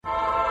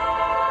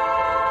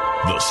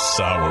The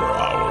Sour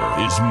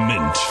Hour is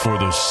meant for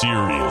the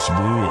serious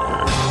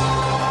brewer.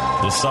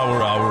 The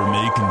Sour Hour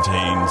may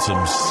contain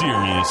some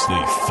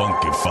seriously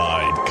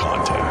funkified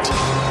content.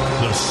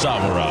 The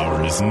Sour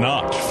Hour is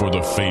not for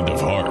the faint of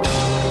heart.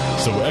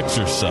 So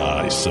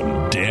exercise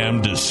some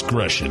damn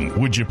discretion,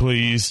 would you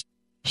please?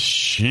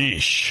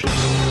 Sheesh.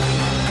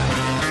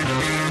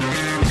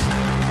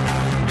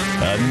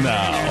 And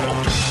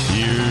now,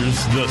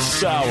 here's the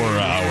Sour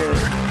Hour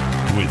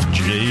with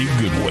Jay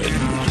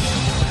Goodwin.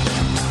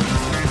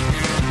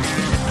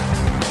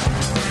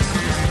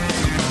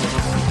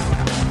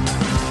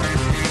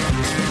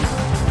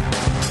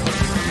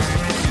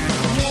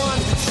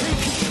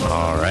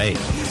 All right,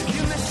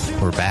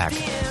 we're back.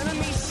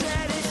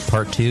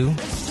 Part 2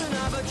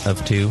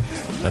 of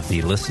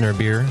the Listener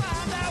Beer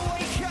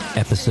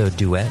episode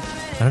duet.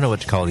 I don't know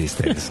what to call these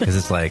things because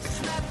it's like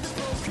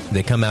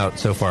they come out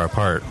so far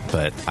apart,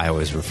 but I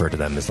always refer to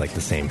them as like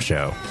the same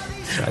show.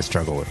 So I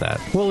struggle with that.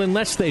 Well,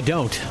 unless they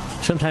don't.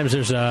 Sometimes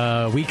there's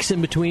weeks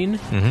in between.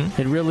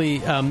 Mm-hmm. It really,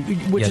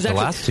 which is the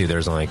actually, last two.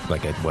 There's only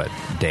like a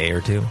day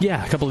or two.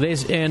 Yeah, a couple of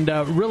days, and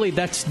really,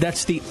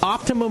 that's the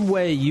optimum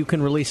way you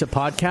can release a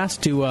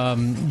podcast to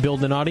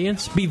build an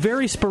audience. Be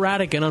very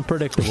sporadic and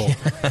unpredictable.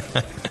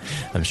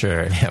 I'm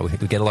sure. Yeah, we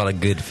get a lot of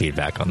good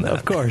feedback on that.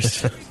 Of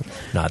course,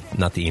 not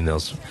the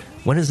emails.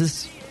 When is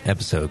this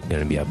episode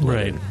going to be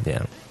uploaded? Right.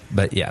 Yeah.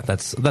 But yeah,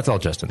 that's all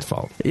Justin's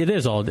fault.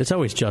 It's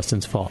always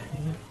Justin's fault.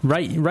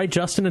 Write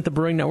Justin at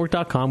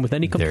thebrewingnetwork.com with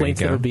any complaints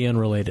that would be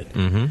unrelated.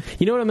 Mm-hmm.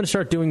 You know what I'm going to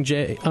start doing,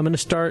 Jay? I'm going to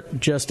start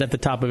just at the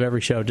top of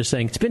every show, just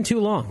saying, it's been too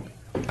long.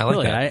 I like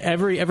really, that.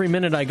 Every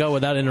minute I go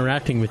without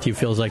interacting with you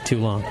feels like too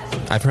long.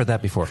 I've heard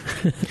that before.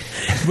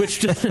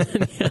 Which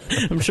yeah,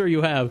 I'm sure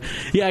you have.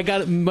 Yeah, I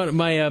got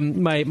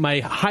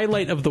my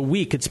highlight of the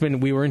week.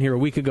 We were in here a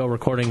week ago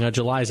recording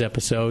July's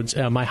episodes.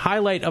 My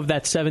highlight of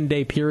that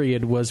 7-day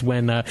period was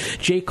when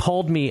Jay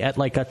called me at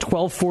like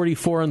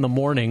 12:44 in the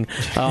morning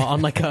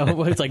on like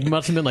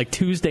must have been like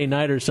Tuesday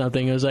night or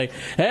something. It was like,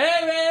 hey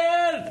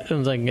man, I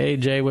was like, hey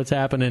Jay, what's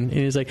happening? And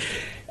he's like,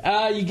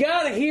 you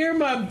gotta hear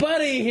my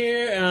buddy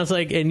here. And I was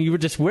like, and you were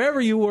just, wherever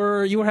you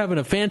were having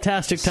a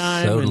fantastic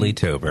time. Totally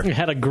tober.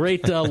 Had a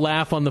great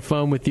laugh on the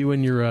phone with you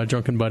and your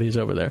drunken buddies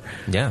over there.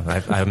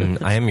 Yeah,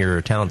 I am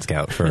your talent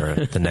scout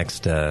for the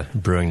next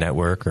Brewing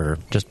Network or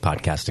just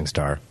podcasting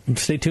star.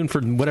 Stay tuned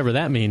for whatever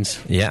that means.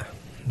 Yeah,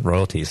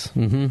 royalties.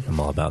 Mm-hmm. I'm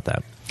all about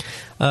that.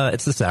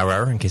 It's the Sour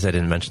Hour, in case I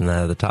didn't mention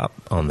that at the top,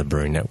 on the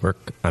Brewing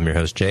Network. I'm your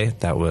host, Jay.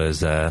 That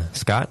was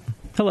Scott.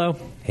 Hello.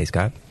 Hey,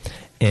 Scott.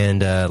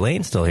 And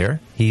Lane's still here.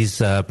 He's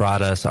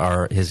brought us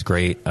his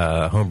great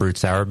homebrewed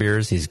sour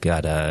beers. He's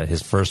got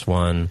his first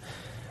one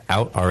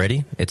out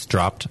already. It's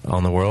dropped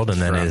on the world,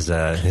 and then his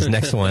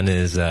next one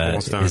is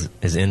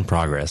in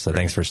progress. So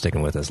thanks for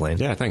sticking with us, Lane.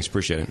 Yeah, thanks.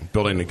 Appreciate it.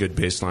 Building a good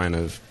baseline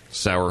of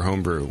sour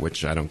homebrew,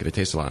 which I don't get to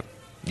taste a lot.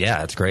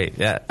 Yeah, it's great.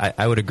 Yeah,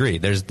 I would agree.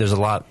 There's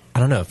a lot. I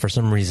don't know. For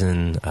some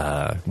reason,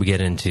 we get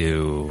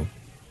into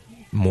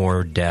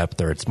more depth,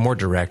 or it's more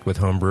direct with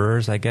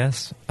homebrewers, I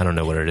guess. I don't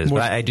know what it is,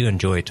 but I do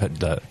enjoy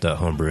the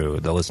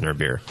homebrew, the listener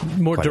beer.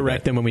 More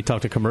direct than when we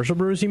talk to commercial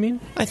brewers, you mean?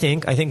 I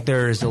think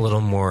there's a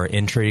little more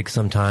intrigue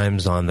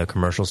sometimes on the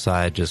commercial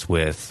side, just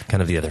with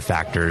kind of the other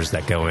factors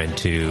that go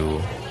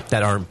into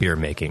that aren't beer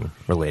making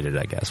related,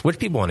 I guess, which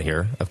people want to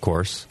hear, of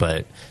course.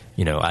 But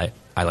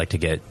I like to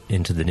get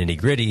into the nitty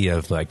gritty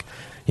of like,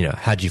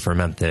 how'd you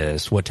ferment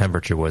this? What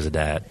temperature was it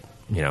at?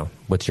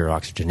 What's your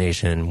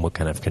oxygenation? What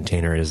kind of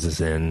container is this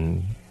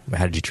in?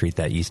 How did you treat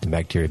that yeast and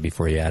bacteria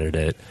before you added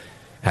it?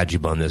 How did you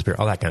blend this beer?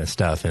 All that kind of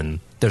stuff. And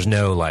there's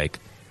no like,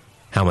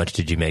 how much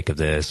did you make of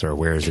this, or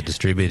where is it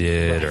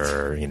distributed,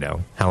 or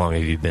how long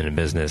have you been in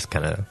business,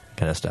 kind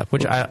of stuff.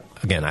 Which I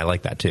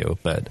like that too.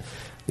 But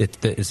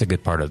it's a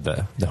good part of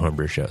the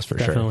homebrew shows for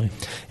Definitely.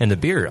 sure. And the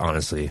beer,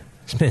 honestly,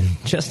 it's been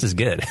just as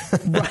good.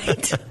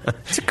 Right.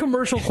 It's a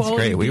commercial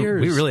quality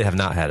beers. We really have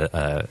not had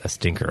a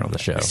stinker on the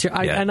show.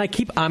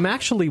 I'm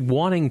actually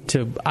wanting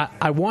to,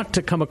 I want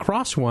to come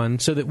across one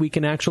so that we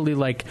can actually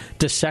like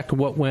dissect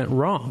what went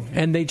wrong.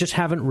 And they just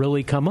haven't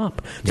really come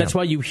up. That's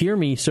why you hear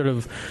me sort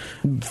of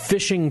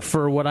fishing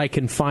for what I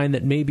can find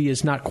that maybe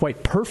is not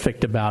quite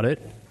perfect about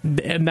it.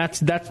 And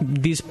that's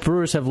these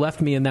brewers have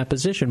left me in that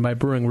position by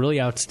brewing really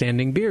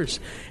outstanding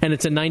beers, and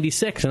it's a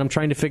 96, and I'm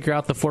trying to figure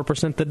out the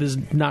 4% that is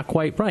not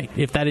quite right,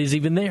 if that is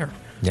even there.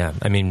 Yeah,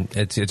 I mean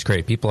it's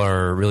great. People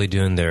are really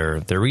doing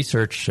their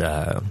research.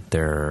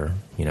 They're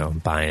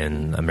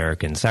buying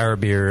American sour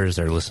beers.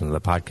 They're listening to the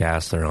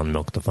podcast. They're on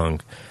Milk the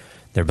Funk.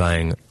 They're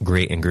buying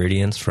great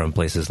ingredients from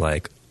places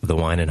like the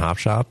Wine and Hop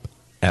Shop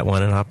at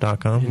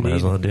wineandhop.com. Might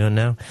as well do it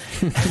now.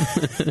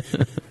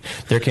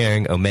 They're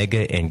carrying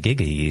Omega and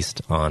Giga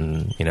yeast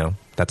on,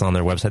 that's on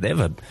their website. They have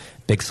a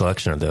big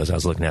selection of those. I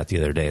was looking at the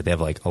other day. They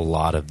have like a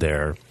lot of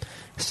their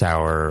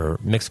sour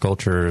mixed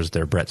cultures,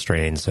 their Brett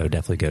strains, so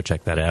definitely go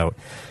check that out.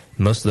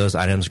 Most of those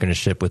items are going to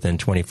ship within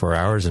 24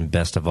 hours, and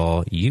best of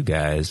all, you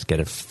guys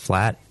get a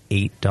flat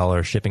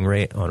 $8 shipping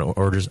rate on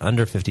orders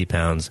under 50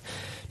 pounds.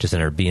 Just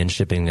enter BN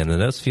shipping in the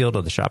notes field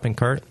of the shopping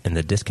cart, and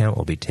the discount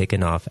will be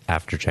taken off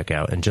after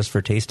checkout. And just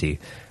for Tasty,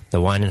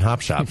 the Wine and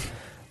Hop Shop.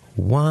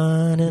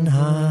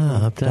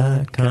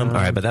 wineandhop.com. All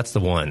right, but that's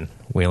the one.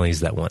 We only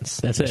used that once.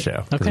 That's in it. the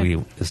show. Okay.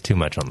 It's too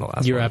much on the last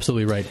one. You're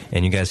absolutely right.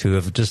 And you guys who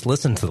have just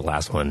listened to the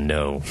last one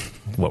know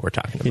what we're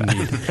talking about.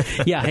 Indeed.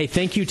 Yeah, hey,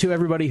 thank you to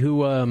everybody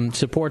who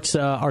supports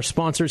our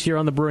sponsors here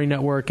on the Brewing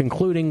Network,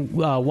 including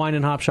Wine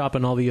and Hop Shop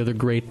and all the other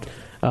great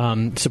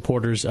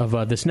supporters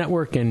of this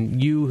network,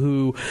 and you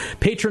who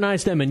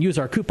patronize them and use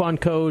our coupon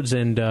codes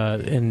and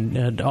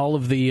all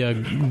of the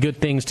good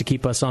things to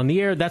keep us on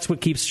the air. That's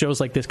what keeps shows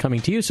like this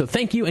coming to you. So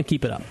thank you, and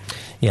keep it up.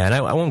 Yeah, and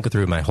I won't go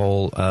through my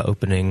whole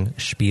opening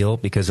spiel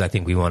because I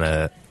think we want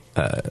to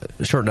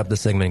shorten up the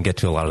segment and get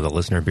to a lot of the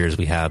listener beers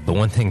we have. But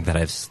one thing that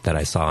I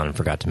saw and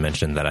forgot to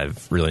mention that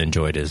I've really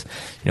enjoyed is,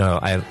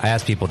 I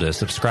asked people to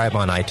subscribe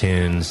on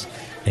iTunes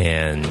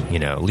and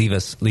leave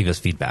us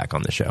feedback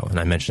on the show. And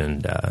I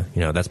mentioned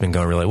that's been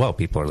going really well.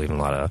 People are leaving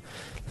a lot of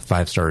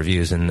 5-star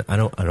reviews, and I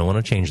don't want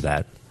to change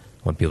that.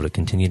 I want people to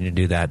continue to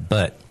do that.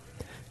 But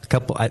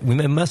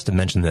we must have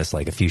mentioned this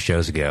like a few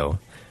shows ago,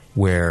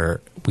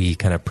 where we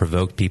kind of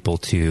provoked people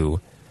to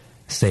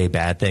say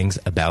bad things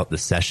about the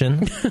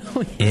session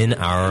in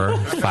our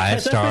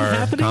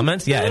 5-star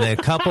comments. Yeah, and there's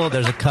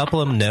a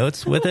couple of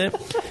notes with it,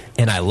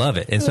 and I love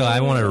it. And so I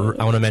want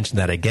to mention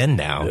that again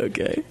now.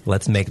 Okay.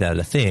 Let's make that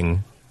a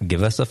thing.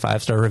 Give us a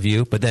 5-star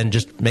review, but then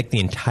just make the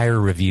entire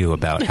review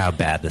about how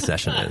bad the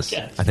session is.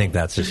 Yes. I think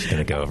that's just going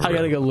to go over. I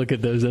got to go look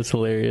at those. That's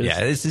hilarious. Yeah,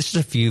 it's just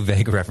a few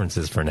vague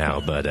references for now,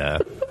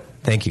 but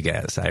thank you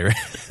guys.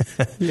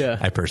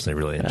 I personally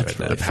really enjoyed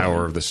that. The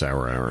power of the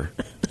Sour Hour.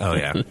 Oh,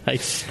 yeah.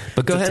 Nice.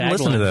 But go ahead and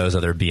listen to those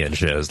other BN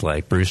shows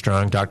like Brew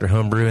Strong, Dr.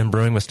 Homebrew, and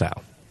Brewing with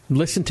Style.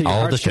 Listen to your all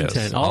heart's the shows.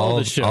 content. All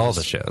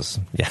the shows.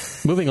 Yeah.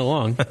 Moving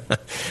along.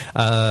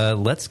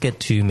 Let's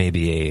get to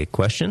maybe a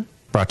question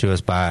brought to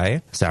us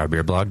by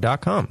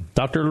sourbeerblog.com.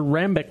 Dr.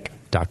 Lambic.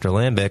 Dr.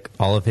 Lambic,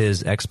 all of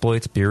his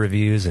exploits, beer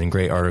reviews, and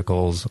great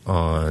articles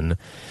on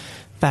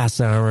fast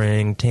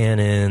souring,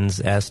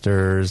 tannins,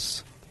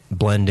 esters,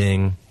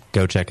 blending.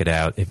 Go check it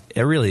out.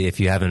 If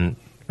you haven't,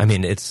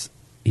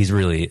 he's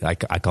really, I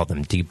call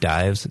them deep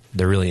dives.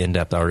 They're really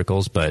in-depth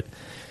articles, but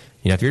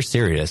if you're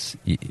serious,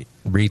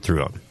 read through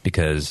them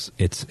because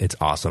it's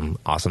awesome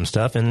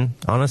stuff. And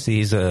honestly,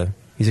 he's a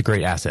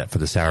great asset for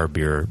the sour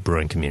beer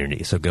brewing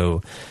community. So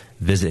go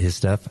visit his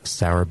stuff,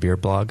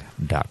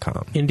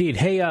 sourbeerblog.com. Indeed.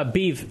 Hey,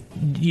 Beav,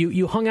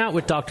 you hung out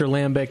with Dr.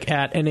 Lambic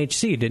at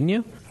NHC, didn't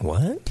you?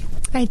 What?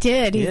 I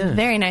did. He's a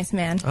very nice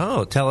man.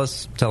 Oh, tell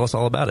us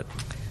all about it.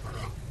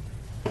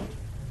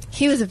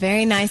 He was a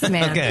very nice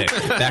man. Okay,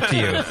 back to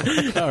you.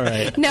 All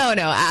right. No.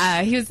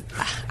 He was.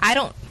 I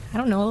don't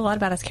know a lot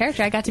about his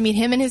character. I got to meet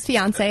him and his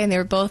fiance, and they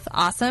were both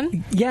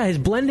awesome. Yeah, his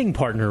blending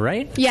partner,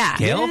 right? Yeah.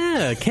 Kale?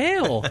 Yeah,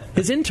 Kale,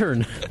 his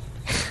intern.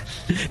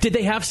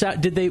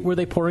 Were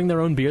they pouring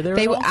their own beer there?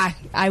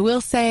 I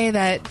will say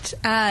that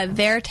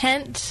their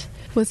tent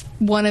was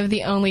one of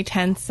the only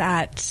tents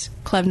at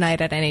Club Night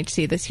at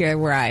NHC this year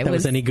where I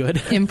was any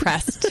good?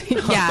 Impressed.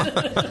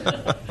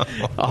 Yeah.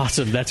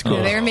 Awesome. That's cool.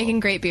 Yeah, they were making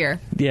great beer.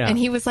 Yeah. And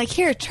he was like,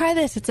 "Here, try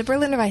this. It's a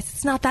Berliner Weiss.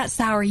 It's not that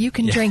sour. You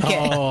can drink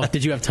it." Oh,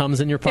 did you have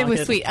Tums in your pocket? It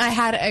was sweet. I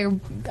had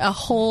a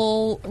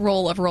whole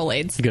roll of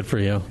Rolaids. Good for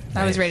you.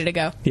 I was ready to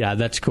go. Yeah,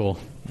 that's cool.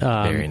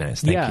 Very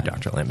nice. Thank you,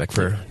 Dr. Lambic,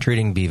 for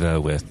treating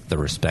Bevo with the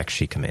respect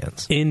she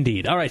commands.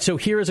 Indeed. All right, so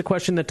here is a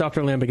question that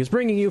Dr. Lambic is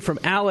bringing you from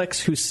Alex,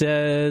 who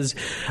says,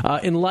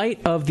 in light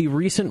of the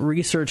recent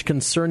research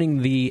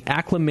concerning the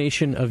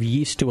acclimation of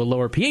yeast to a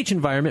lower pH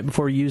environment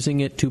before using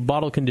it to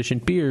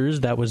bottle-conditioned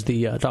beers, that was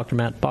the Dr.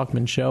 Matt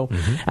Bachman show,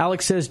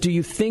 Alex says, do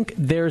you think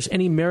there's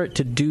any merit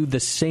to do the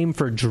same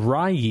for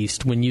dry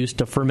yeast when used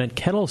to ferment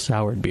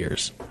kettle-soured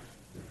beers?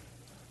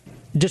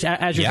 Just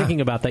as you're thinking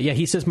about that. Yeah,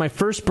 he says, my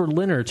first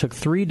Berliner took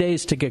 3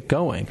 days to get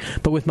going,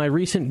 but with my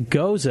recent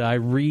Goza, I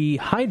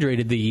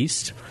rehydrated the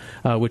yeast,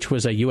 which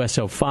was a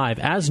USO 5,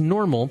 as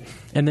normal,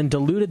 and then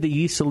diluted the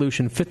yeast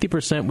solution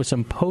 50% with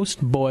some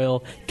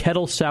post-boil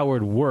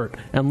kettle-soured wort,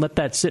 and let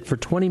that sit for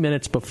 20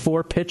 minutes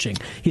before pitching.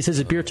 He says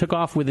his beer took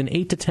off within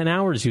 8 to 10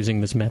 hours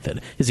using this method.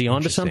 Is he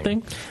onto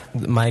something?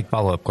 My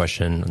follow-up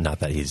question,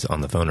 not that he's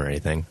on the phone or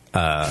anything,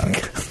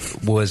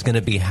 was going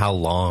to be how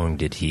long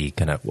did he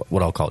kind of,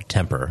 what I'll call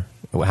temper,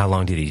 how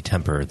long did he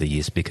temper the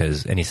yeast?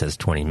 And he says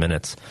 20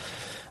 minutes.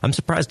 I'm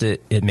surprised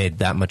it made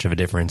that much of a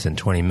difference in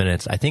 20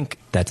 minutes. I think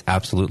that's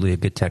absolutely a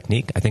good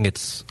technique. I think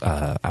it's,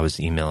 I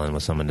was emailing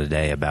with someone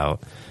today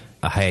about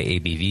a high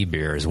ABV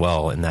beer as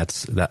well, and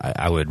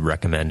I would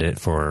recommend it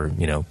for,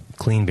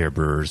 clean beer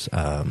brewers,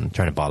 trying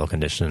to bottle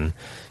condition,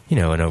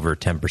 an over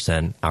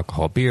 10%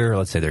 alcohol beer.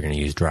 Let's say they're going to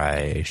use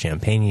dry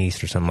champagne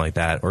yeast or something like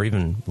that, or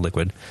even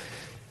liquid.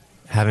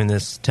 Having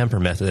this temper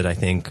method, I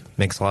think,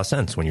 makes a lot of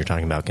sense when you're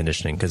talking about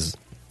conditioning because,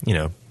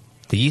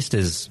 the yeast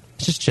it's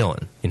just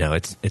chilling.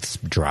 It's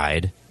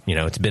dried.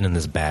 It's been in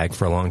this bag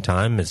for a long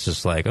time. It's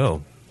just like,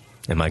 oh,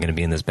 am I going to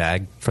be in this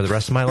bag for the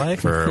rest of my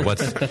life, or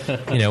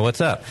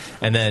what's up?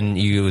 And then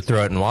you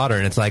throw it in water,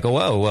 and it's like,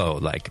 whoa,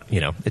 like,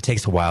 it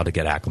takes a while to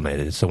get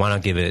acclimated. So why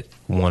not give it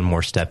one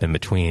more step in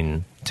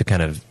between to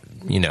kind of,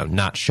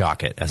 not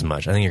shock it as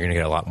much? I think you're going to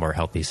get a lot more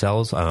healthy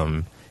cells.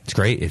 It's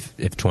great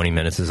if 20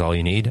 minutes is all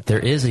you need. There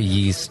is a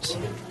yeast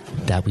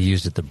that we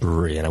used at the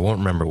brewery, and I won't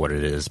remember what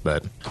it is,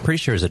 but I'm pretty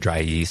sure it's a dry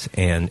yeast,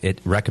 and it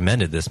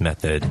recommended this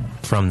method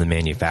from the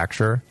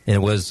manufacturer, and it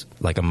was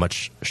like a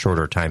much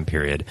shorter time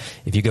period.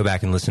 If you go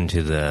back and listen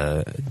to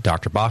the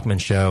Dr. Bachman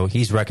show,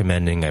 he's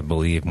recommending, I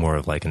believe, more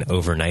of like an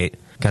overnight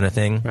kind of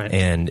thing. Right.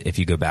 And if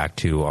you go back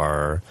to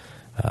our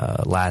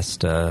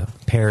last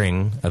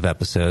pairing of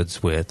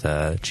episodes with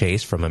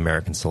Chase from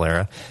American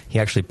Solera, he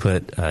actually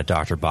put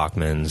Dr.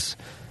 Bachman's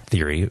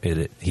theory.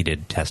 He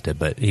did test it,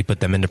 but he put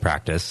them into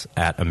practice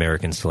at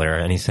American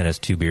Solera, and he sent us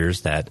 2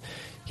 beers that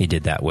he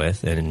did that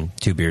with and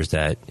 2 beers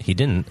that he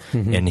didn't.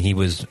 Mm-hmm. And he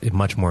was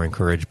much more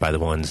encouraged by the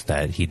ones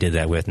that he did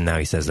that with, and now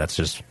he says that's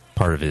just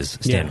part of his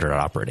standard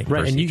operating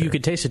procedure. Right, and you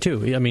could taste it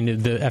too. I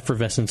mean, the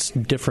effervescence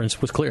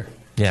difference was clear.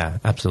 Yeah,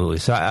 absolutely.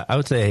 So I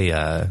would say,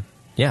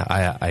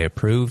 I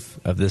approve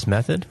of this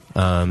method.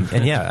 And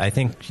I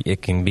think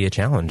it can be a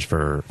challenge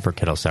for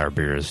kettle sour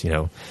beers.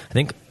 I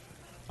think,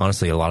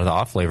 honestly, a lot of the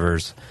off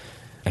flavors,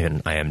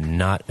 and I am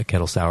not a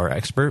kettle sour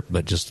expert,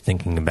 but just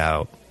thinking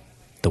about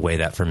the way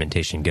that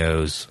fermentation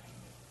goes,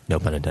 no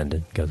pun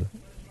intended,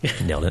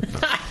 nailed it.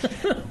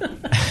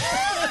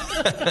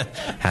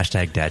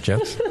 Hashtag dad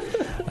jokes.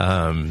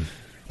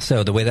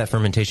 So the way that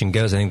fermentation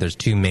goes, I think there's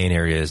 2 main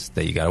areas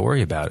that you got to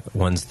worry about.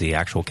 One's the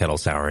actual kettle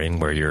souring,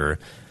 where you're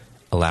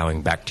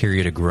allowing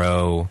bacteria to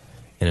grow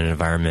in an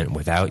environment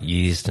without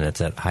yeast, and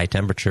it's at high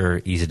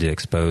temperature, easy to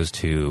expose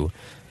to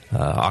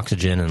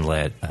oxygen, and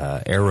let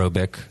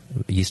aerobic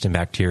yeast and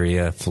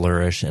bacteria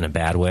flourish in a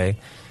bad way.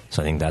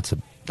 So I think that's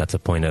a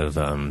point of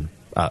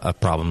a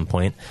problem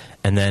point.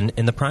 And then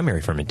in the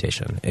primary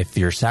fermentation, if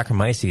your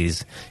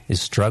Saccharomyces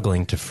is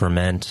struggling to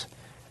ferment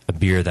a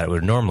beer that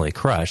would normally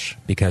crush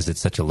because it's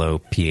such a low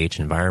pH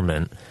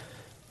environment,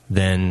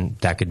 then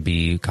that could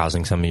be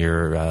causing some of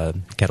your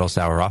kettle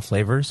sour off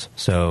flavors.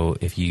 So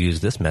if you use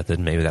this method,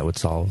 maybe that would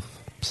solve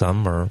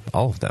some or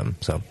all of them.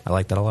 So I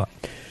like that a lot.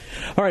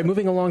 All right,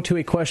 moving along to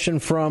a question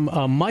from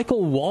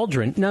Michael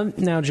Waldron.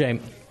 Now, Jay,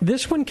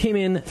 this one came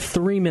in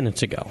 3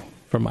 minutes ago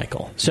from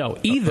Michael. So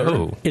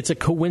either it's a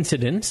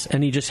coincidence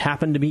and he just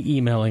happened to be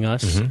emailing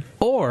us,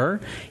 or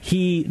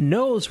he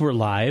knows we're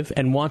live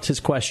and wants his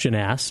question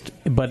asked,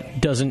 but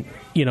isn't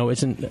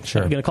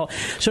going to call.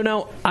 So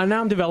now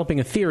I'm developing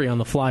a theory on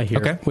the fly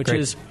here, which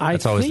great. is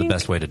that's always the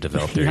best way to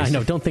develop theories. Yeah, I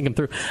know. Don't think them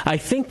through. I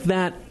think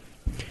that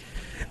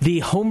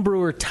the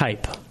homebrewer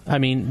type, I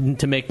mean,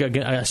 to make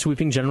a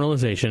sweeping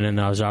generalization, and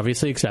there's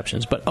obviously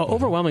exceptions, but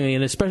overwhelmingly,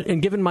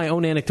 and given my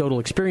own anecdotal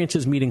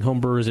experiences meeting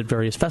homebrewers at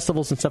various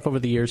festivals and stuff over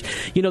the years,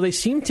 they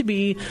seem to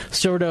be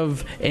sort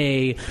of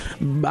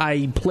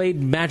I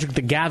played Magic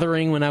the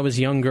Gathering when I was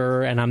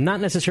younger, and I'm not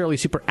necessarily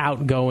super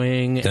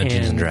outgoing.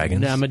 Dungeons and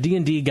Dragons. I'm a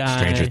D&D guy.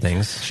 Stranger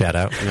Things, shout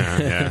out.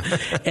 Yeah.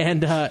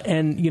 And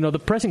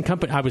the present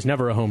company, I was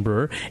never a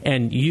homebrewer,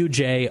 and you,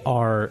 Jay,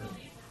 are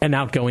an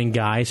outgoing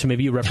guy, so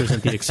maybe you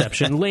represent the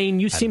exception.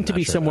 Lane, you seem to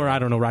be somewhere, I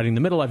don't know, right in the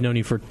middle. I've known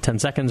you for 10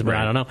 seconds, but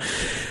I don't know.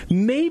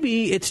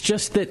 Maybe it's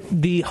just that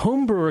the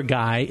homebrewer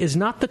guy is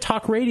not the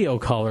talk radio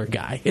caller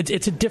guy.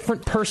 It's a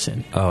different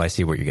person. Oh, I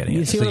see what you're getting at.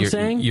 You see what I'm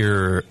saying?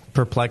 You're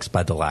perplexed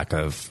by the lack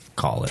of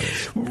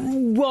callers.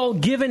 Well,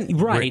 given,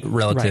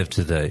 relative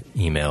to the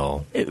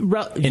email in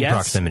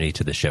proximity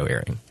to the show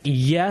airing.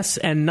 Yes,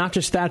 and not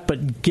just that,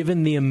 but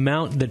given the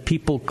amount that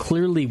people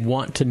clearly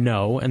want to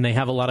know, and they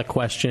have a lot of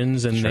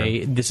questions,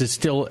 and this is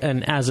still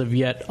an as of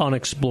yet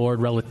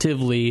unexplored,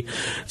 relatively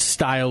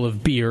style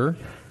of beer.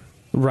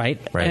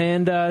 Right.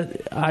 And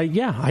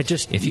I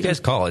just... If you guys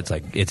call,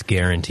 it's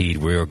guaranteed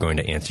we're going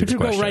to answer the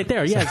question. Go right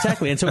there. Yeah,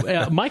 exactly. And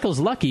so Michael's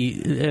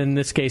lucky in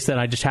this case that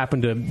I just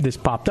happened to... This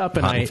popped up.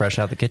 And hot and fresh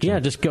out the kitchen. Yeah,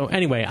 just go...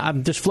 Anyway,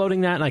 I'm just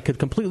floating that, and I could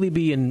completely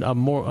be an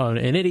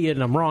idiot,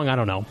 and I'm wrong. I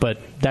don't know. But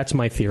that's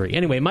my theory.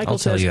 Anyway, Michael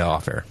says... I'll tell you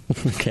off air.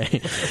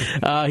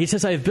 Okay. He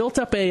says, I've built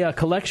up a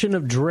collection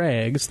of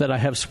dregs that I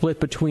have split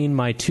between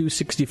my 2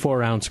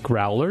 64-ounce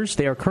growlers.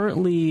 They are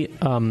currently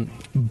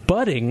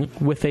budding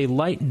with a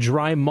light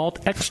dry malt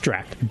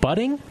extract.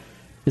 Budding?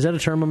 Is that a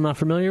term I'm not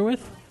familiar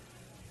with?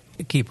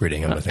 Keep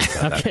reading. I'm going to think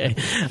about that. Okay.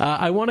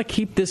 I want to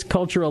keep this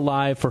culture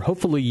alive for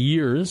hopefully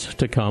years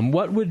to come.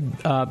 What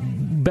would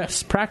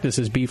best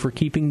practices be for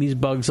keeping these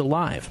bugs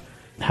alive?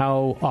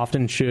 How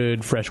often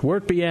should fresh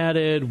wort be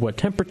added? What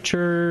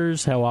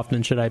temperatures? How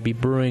often should I be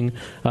brewing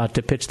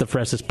to pitch the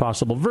freshest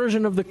possible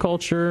version of the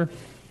culture?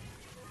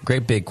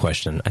 Great big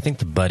question. I think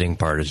the budding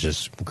part is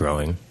just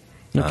growing.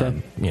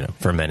 Okay.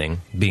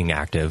 Fermenting, being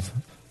active.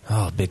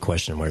 Oh, big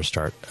question where to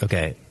start.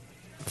 Okay.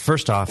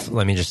 First off,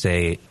 let me just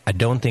say, I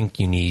don't think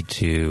you need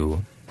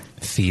to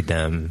feed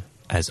them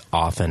as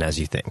often as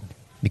you think.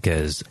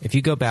 Because if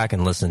you go back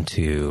and listen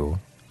to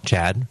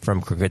Chad from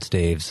Crooked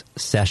Stave's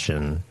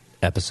session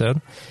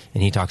episode,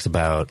 and he talks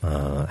about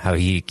how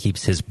he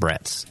keeps his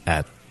Bretts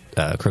at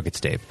Crooked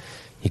Stave.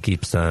 He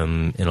keeps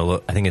them in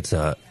I think it's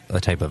a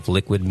type of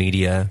liquid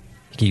media.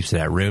 He keeps it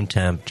at room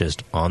temp,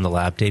 just on the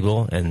lab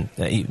table. And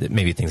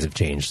maybe things have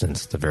changed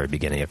since the very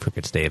beginning of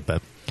Crickett's day,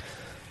 but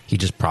he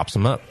just props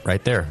them up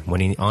right there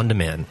on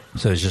demand.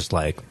 So it's just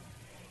like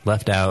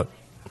left out,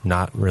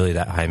 not really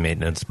that high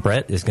maintenance.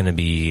 Brett is going to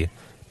be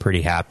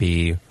pretty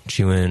happy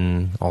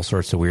chewing all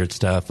sorts of weird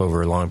stuff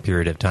over a long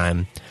period of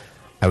time.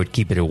 I would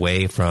keep it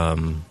away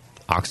from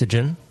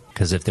oxygen,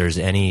 because if there's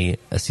any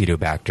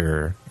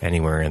acetobacter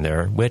anywhere in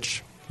there,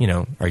 which, are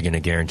you going to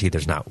guarantee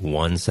there's not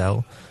one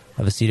cell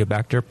of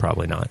acetobacter?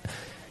 Probably not.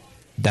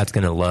 That's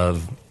going to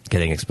love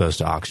getting exposed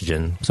to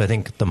oxygen. So I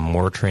think the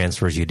more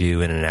transfers you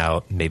do in and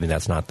out, maybe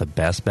that's not the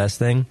best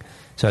thing.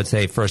 So I'd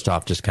say first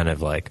off, just kind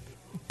of like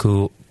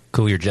cool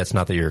your jets.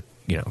 Not that you're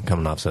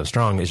coming off so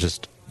strong. It's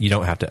just you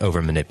don't have to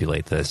over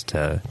manipulate this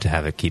to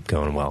have it keep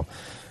going well.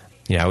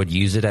 I would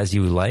use it as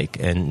you like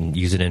and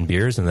use it in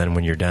beers, and then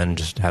when you're done,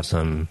 just have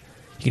some.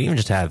 You can even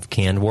just have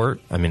canned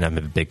wort. I mean, I'm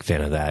a big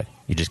fan of that.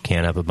 You just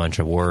can up a bunch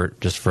of wort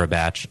just for a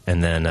batch,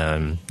 and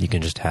then you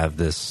can just have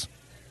this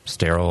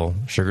sterile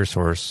sugar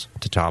source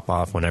to top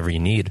off whenever you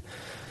need,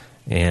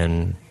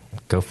 and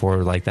go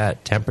forward like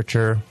that.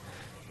 Temperature,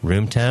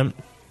 room temp.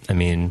 I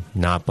mean,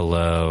 not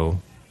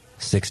below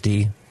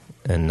 60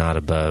 and not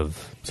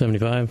above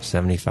 75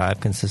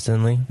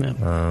 consistently.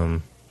 Yeah.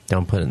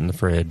 Don't put it in the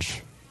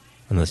fridge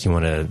unless you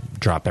want to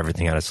drop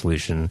everything out of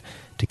solution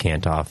to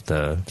cant off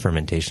the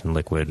fermentation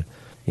liquid.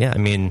 Yeah, I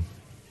mean,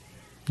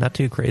 not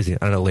too crazy. I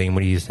don't know, Lane,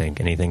 what do you think?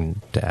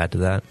 Anything to add to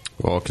that?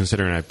 Well,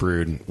 considering I've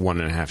brewed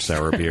 1.5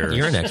 sour beers.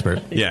 You're an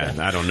expert. Yeah,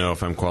 I don't know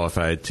if I'm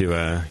qualified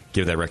to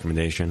give that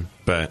recommendation.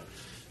 But,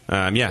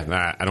 I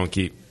don't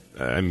keep,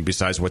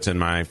 besides what's in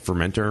my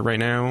fermenter right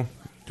now,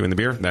 doing the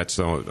beer, that's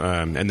the,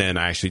 and then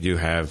I actually do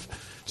have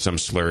some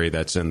slurry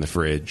that's in the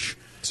fridge.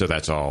 So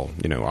that's all,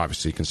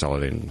 obviously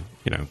consolidating,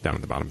 down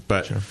at the bottom.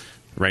 But sure.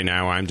 Right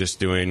now I'm just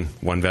doing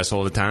one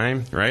vessel at a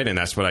time, right? And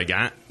that's what I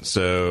got.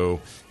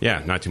 So,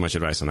 yeah, not too much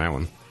advice on that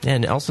one.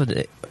 And also,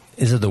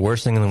 is it the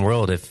worst thing in the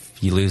world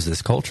if you lose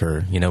this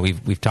culture?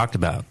 We've talked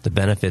about the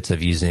benefits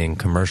of using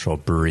commercial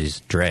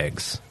breweries'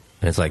 dregs.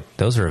 And it's like,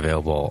 those are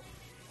available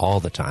all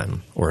the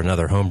time, or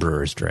another home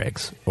brewer's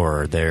dregs,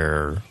 or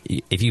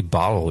if you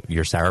bottle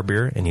your sour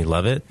beer and you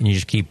love it, and you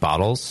just keep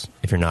bottles,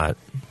 if you're not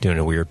doing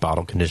a weird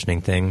bottle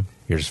conditioning thing,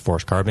 you're just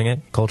force carbing it,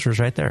 culture's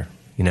right there.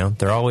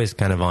 They're always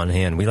kind of on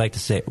hand. We like to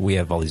say we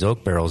have all these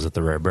oak barrels at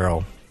the Rare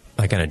Barrel.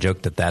 I kind of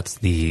joke that that's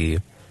the,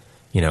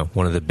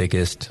 one of the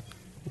biggest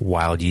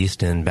wild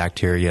yeast and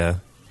bacteria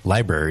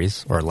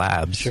libraries or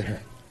labs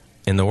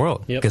in the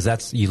world.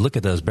 Because you look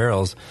at those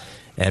barrels,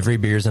 every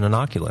beer's an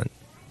inoculant.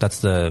 That's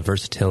the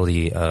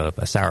versatility of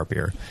a sour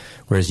beer.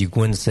 Whereas you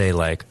wouldn't say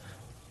like,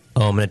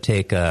 oh, I'm going to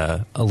take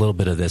a little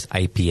bit of this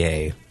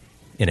IPA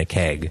in a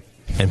keg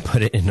and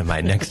put it into my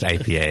next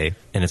IPA,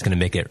 and it's going to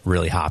make it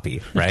really hoppy,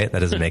 right? That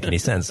doesn't make any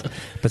sense.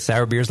 But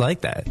sour beer's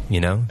like that,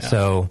 Yeah.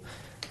 So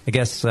I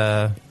guess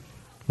my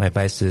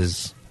advice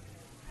is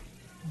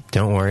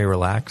don't worry,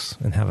 relax,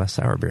 and have a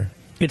sour beer.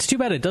 It's too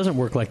bad it doesn't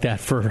work like that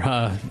for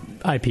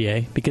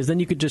IPA, because then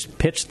you could just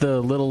pitch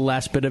the little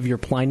last bit of your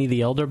Pliny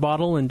the Elder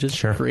bottle and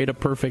just create a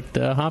perfect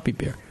hoppy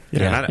beer.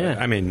 Yeah.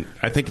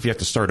 I think if you have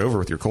to start over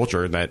with your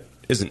culture, that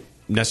isn't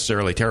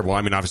necessarily terrible.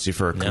 I mean, obviously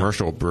for a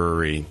commercial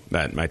brewery,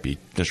 that might be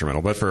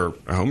detrimental. But for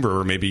a home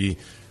brewer, maybe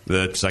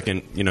the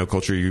second,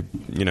 culture you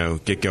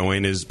get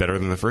going is better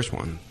than the first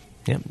one.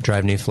 Yep.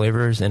 Drive new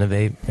flavors,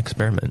 innovate,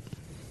 experiment.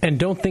 And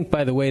don't think,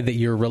 by the way, that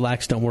your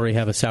relax, don't worry,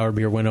 have a sour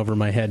beer went over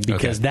my head,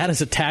 because that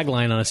is a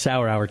tagline on a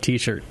Sour Hour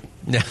T-shirt.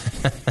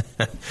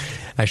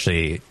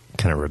 Actually,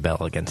 kind of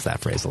rebel against that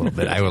phrase a little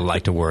bit. I would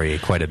like to worry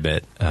quite a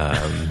bit.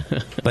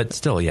 But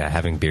still,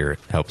 having beer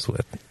helps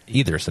with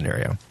either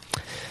scenario.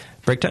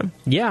 Break time?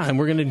 Yeah, and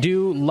we're going to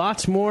do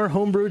lots more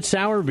homebrewed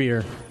sour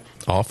beer.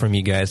 All from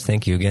you guys.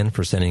 Thank you again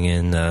for sending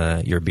in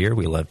your beer.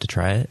 We love to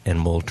try it,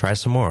 and we'll try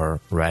some more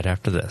right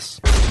after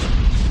this.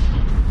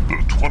 The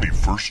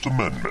 21st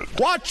Amendment.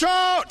 Watch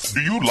out!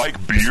 Do you like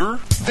beer?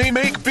 They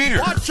make beer.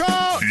 Watch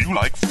out! Do you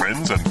like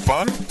friends and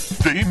fun?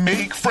 They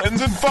make friends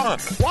and fun.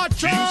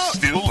 Watch out!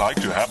 Do you still like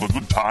to have a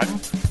good time?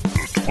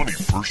 The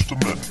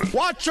 21st Amendment.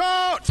 Watch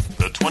out!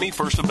 The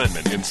 21st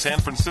Amendment in San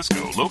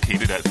Francisco,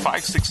 located at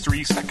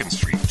 563 2nd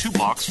Street, 2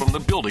 blocks from the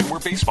building where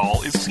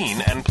baseball is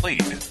seen and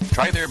played.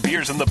 Try their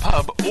beers in the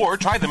pub or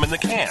try them in the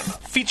can,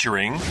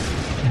 featuring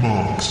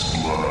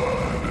Monk's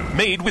Blood.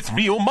 Made with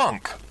real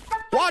monk.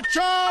 Watch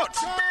out!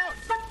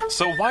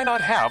 So why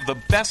not have the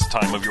best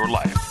time of your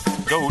life?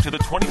 Go to the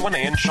 21A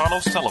and Sean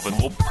O'Sullivan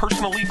will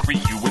personally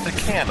greet you with a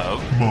can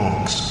of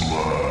Monk's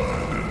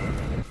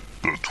Blood.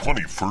 The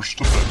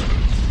 21st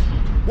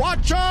Amendment.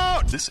 Watch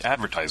out! This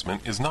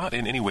advertisement is not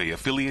in any way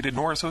affiliated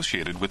nor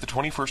associated with the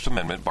 21st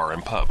Amendment Bar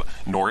and Pub,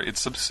 nor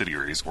its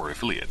subsidiaries or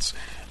affiliates.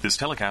 This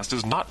telecast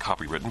is not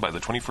copywritten by the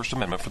 21st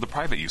Amendment for the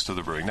private use of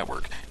the Brewing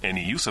Network.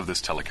 Any use of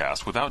this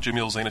telecast without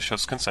Jamil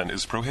Zainashev's consent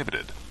is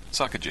prohibited.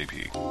 Suck it,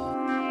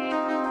 JP.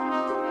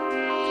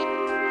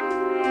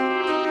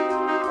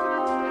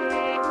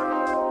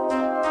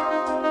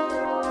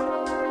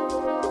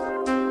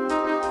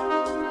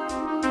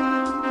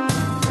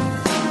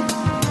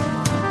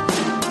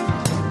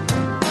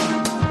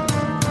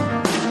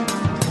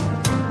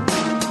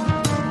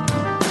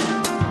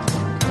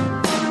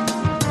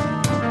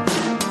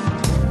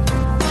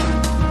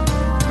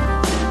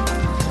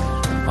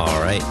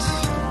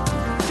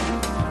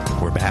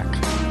 we're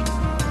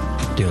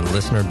back doing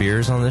listener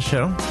beers on this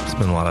show. It's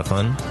been a lot of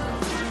fun.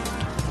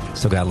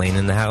 Still got Lane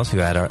in the house. We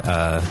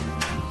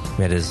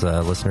had his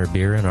listener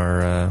beer in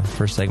our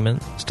first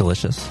segment. It's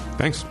delicious.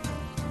 Thanks.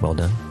 Well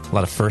done. A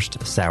lot of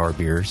first sour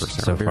beers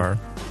so far.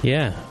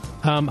 Yeah.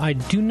 I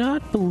do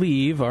not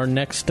believe our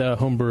next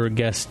homebrewer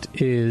guest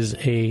is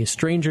a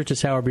stranger to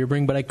sour beer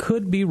brewing, but I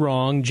could be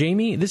wrong.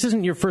 Jamie, this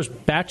isn't your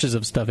first batches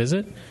of stuff, is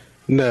it?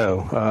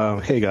 No.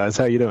 Hey, guys.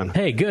 How you doing?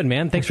 Hey, good,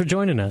 man. Thanks for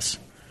joining us.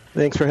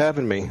 Thanks for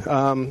having me.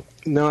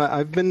 No,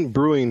 I've been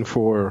brewing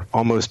for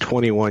almost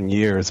 21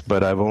 years,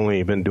 but I've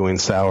only been doing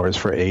sours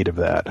for 8 of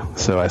that.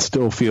 So I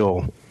still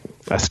feel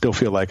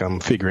like I'm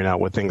figuring out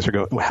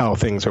how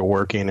things are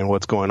working and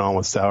what's going on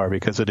with sour,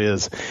 because it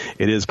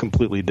is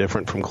completely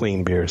different from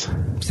clean beers.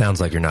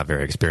 Sounds like you're not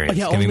very experienced.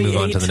 Yeah, Can we move 8?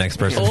 on to the next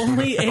person?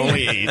 Only 8.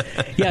 Only 8.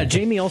 Yeah,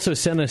 Jamie also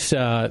sent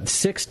us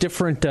 6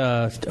 different.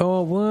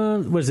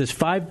 What was this?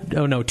 5?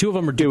 Oh no, 2 of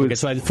them are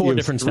duplicates. So I had 4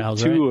 different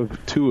styles.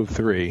 Two of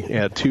 3.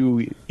 Yeah,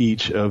 2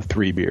 each of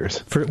 3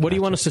 beers. What do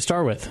you want us to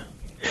start with?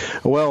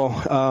 Well,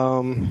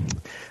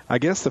 I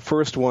guess the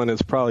first one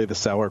is probably the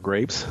sour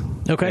grapes.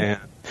 Okay. And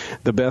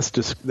the best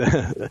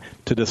to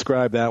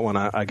describe that one,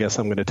 I guess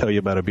I'm going to tell you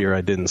about a beer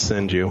I didn't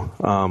send you.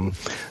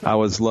 I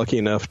was lucky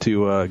enough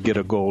to get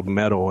a gold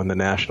medal in the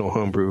National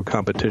Homebrew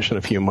competition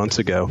a few months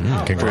ago.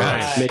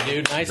 Congrats.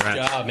 Dude, nice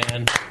job,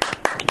 man.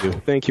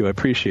 Thank you. I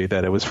appreciate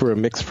that. It was for a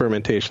mixed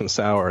fermentation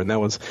sour, and that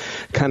was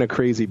kind of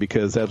crazy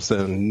because that's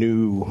a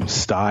new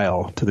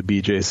style to the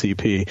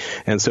BJCP,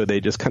 and so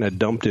they just kind of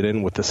dumped it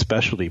in with the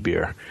specialty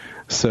beer.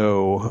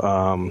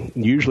 So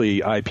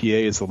usually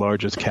IPA is the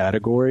largest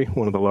category,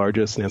 one of the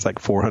largest, and it's like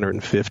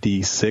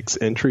 456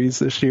 entries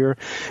this year,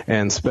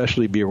 and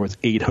specialty beer was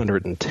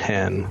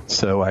 810.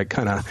 So I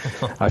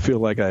feel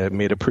like I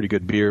made a pretty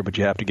good beer, but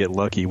you have to get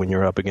lucky when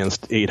you're up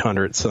against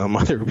 800 some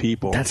other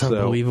people. That's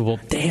unbelievable.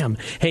 Damn.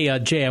 Hey,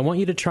 Jay, I want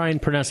you to try and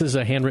pronounce, this is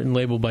a handwritten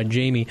label by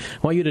Jamie,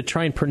 I want you to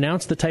try and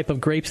pronounce the type of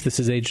grapes this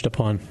is aged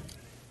upon.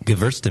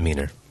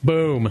 Gewürztraminer.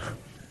 Boom.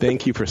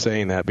 Thank you for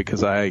saying that,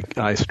 because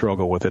I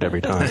struggle with it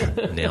every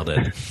time. Nailed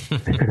it.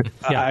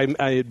 Yeah.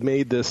 I had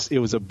made this. It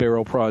was a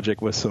barrel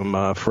project with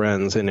some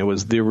friends, and it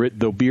was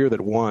the beer that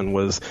won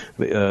was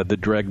the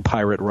Dreg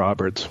Pirate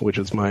Roberts, which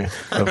is my,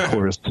 of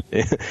course,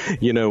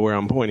 you know where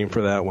I'm pointing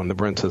for that one, the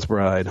Princess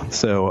Bride.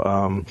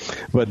 So,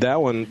 but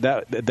that one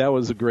that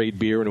was a great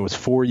beer, and it was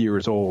 4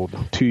 years old,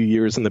 2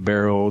 years in the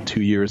barrel,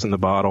 2 years in the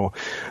bottle,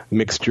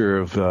 mixture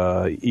of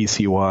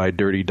ECY,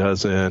 Dirty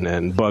Dozen,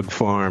 and Bug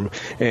Farm,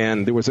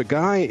 and there was a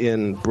guy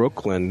in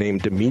Brooklyn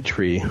named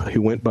Dimitri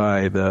who went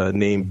by the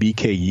name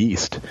BK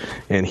Yeast,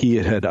 and he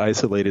had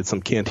isolated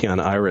some Cantillon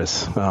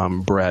Iris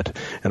Brett,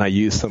 and I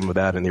used some of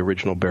that in the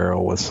original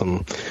barrel with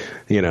some,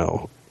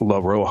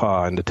 La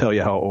Roja. And to tell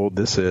you how old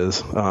this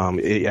is,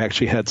 it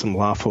actually had some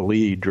La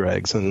Folie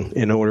dregs, and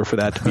in order for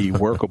that to be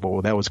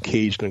workable, that was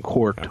caged and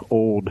corked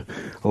old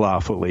La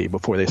Folie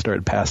before they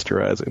started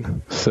pasteurizing.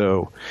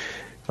 So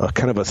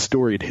kind of a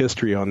storied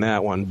history on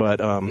that one.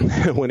 But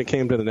when it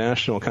came to the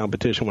national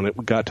competition, when it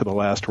got to the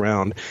last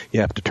round,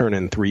 you have to turn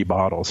in 3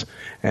 bottles.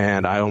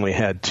 And I only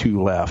had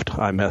 2 left.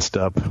 I messed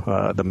up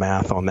the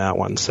math on that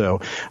one. So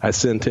I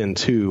sent in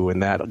 2,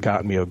 and that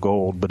got me a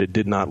gold, but it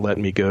did not let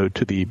me go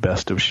to the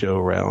best of show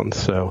round.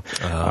 So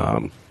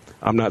I'm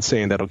not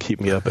saying that'll keep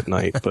me up at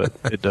night, but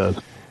it does.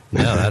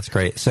 No, that's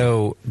great.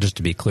 So just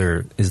to be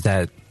clear, is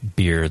that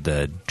beer,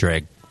 the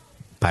Dreg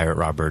Pirate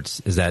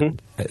Roberts, is that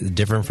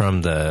different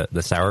from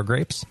the sour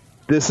grapes?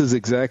 This is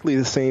exactly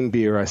the same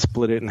beer. I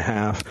split it in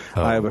half.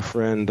 Oh. I have a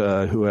friend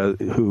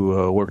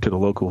who worked at a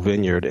local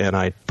vineyard, and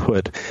I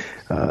put,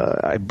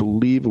 I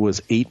believe it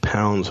was 8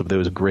 pounds of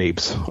those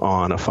grapes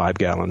on a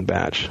 5-gallon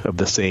batch of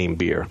the same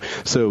beer.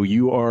 So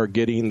you are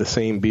getting the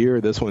same beer.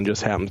 This one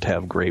just happens to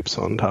have grapes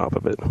on top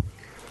of it.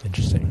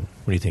 Interesting.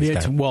 What do you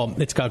think, Scott?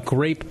 It's got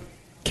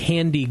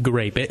candy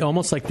grape.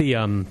 Almost like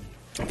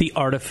the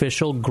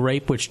artificial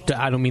grape, which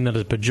I don't mean that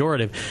as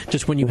pejorative,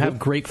 just when you have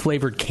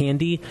grape-flavored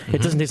candy,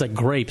 it doesn't taste like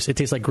grapes, it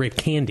tastes like grape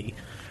candy,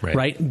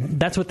 right?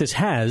 That's what this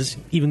has,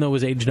 even though it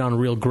was aged on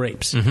real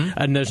grapes.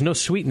 And there's no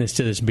sweetness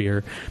to this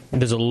beer.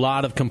 There's a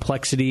lot of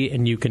complexity,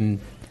 and you can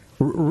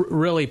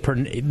really,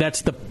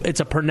 it's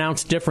a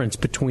pronounced difference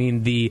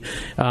between the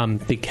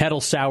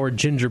kettle sour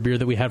ginger beer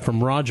that we had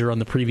from Roger on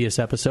the previous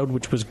episode,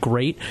 which was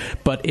great,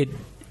 but it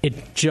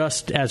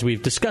just, as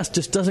we've discussed,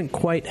 just doesn't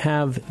quite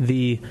have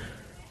the...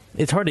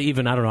 It's hard to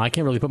even, I don't know, I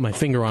can't really put my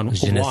finger on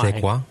Je ne sais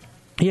quoi?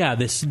 Yeah,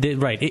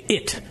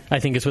 it, I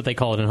think is what they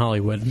call it in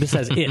Hollywood. This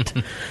has it.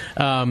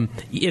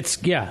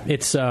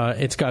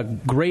 It's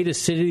got great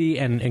acidity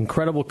and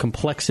incredible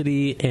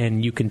complexity,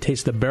 and you can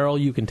taste the barrel,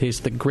 you can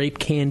taste the grape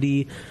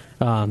candy.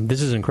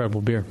 This is an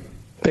incredible beer.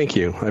 Thank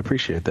you. I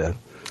appreciate that.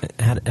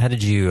 How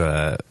did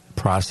you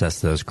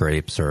process those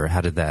grapes, or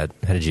how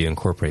did you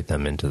incorporate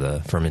them into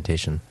the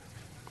fermentation?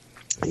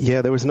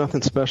 Yeah, there was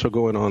nothing special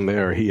going on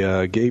there. He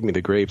gave me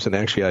the grapes, and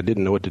actually I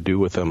didn't know what to do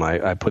with them.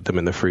 I put them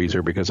in the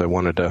freezer because I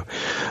wanted to,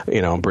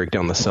 break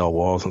down the cell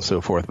walls and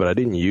so forth, but I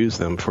didn't use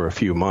them for a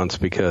few months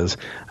because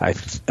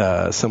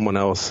someone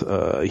else,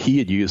 he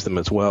had used them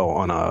as well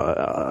on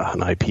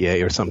an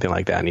IPA or something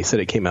like that, and he said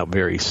it came out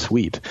very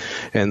sweet.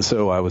 And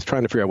so I was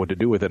trying to figure out what to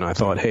do with it, and I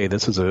thought, hey,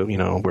 this is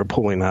we're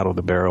pulling out of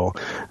the barrel.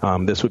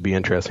 This would be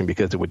interesting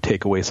because it would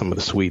take away some of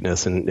the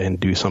sweetness and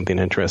do something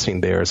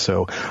interesting there.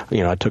 So,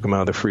 I took them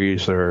out of the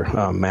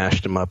freezer,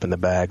 mashed them up in the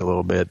bag a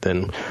little bit,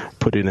 then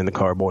put it in the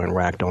carboy and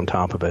racked on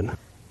top of it.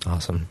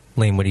 Awesome.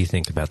 Lane, what do you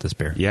think about this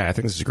beer? Yeah, I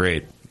think this is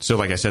great. So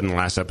like I said in the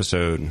last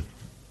episode,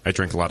 I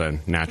drink a lot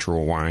of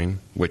natural wine,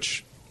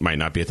 which might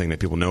not be a thing that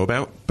people know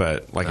about,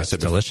 but like I said,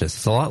 delicious.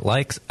 It's a lot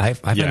like I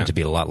find it to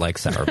be a lot like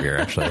sour beer,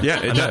 actually.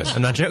 Yeah, it does.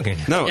 I'm not joking.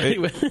 No,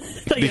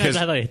 because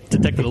I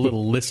detected a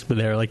little lisp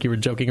there, like you were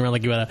joking around,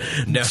 like you had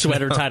a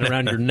sweater tied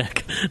around your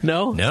neck.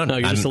 No,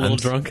 you're just a little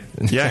drunk.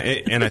 Yeah,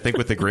 and I think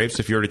with the grapes,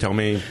 if you were to tell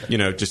me,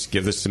 just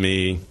give this to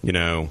me,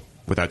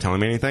 without telling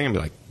me anything, I'd be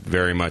like,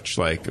 very much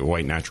like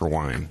white natural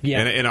wine.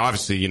 Yeah, and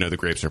obviously, the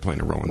grapes are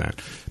playing a role in that.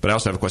 But I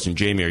also have a question,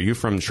 Jamie. Are you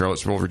from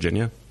Charlottesville,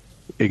 Virginia?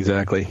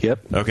 Exactly.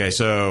 Yep. Okay,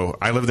 so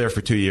I lived there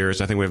for 2 years.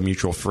 I think we have a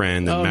mutual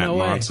friend, Matt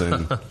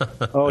Monson. Yeah.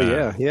 Oh, I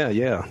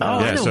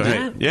know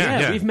Matt.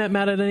 Yeah, we've met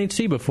Matt at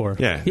NHC before.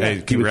 Yeah.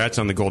 Hey, congrats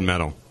on the gold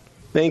medal.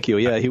 Thank you.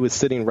 Yeah, he was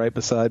sitting right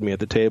beside me at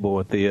the table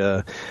at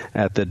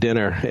the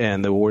dinner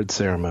and the award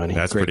ceremony.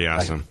 That's pretty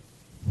awesome.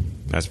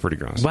 That's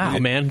pretty awesome. Wow,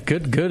 man.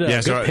 Good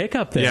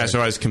pickup there. Yeah, so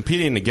I was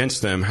competing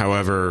against them.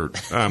 However,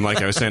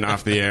 like I was saying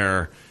off the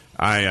air,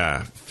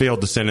 I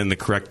failed to send in the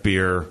correct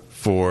beer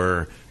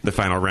for the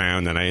final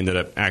round, and I ended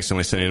up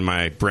accidentally sending in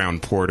my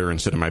brown porter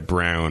instead of my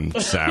brown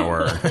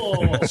sour.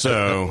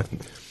 So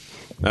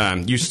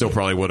you still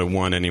probably would have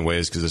won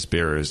anyways because this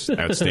beer is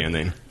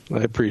outstanding. I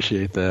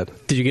appreciate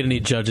that. Did you get any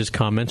judges'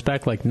 comments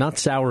back? Like, not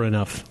sour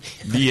enough?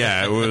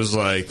 Yeah, it was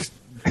like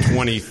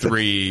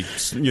 23,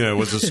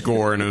 was the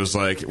score, and it was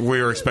like,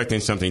 we were expecting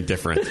something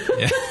different.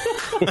 Yeah.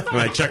 And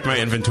I checked my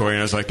inventory, and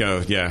I was like,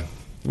 oh, yeah.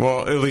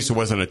 Well, at least it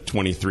wasn't a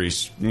 23,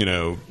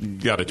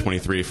 got a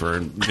 23 for,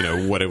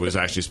 what it was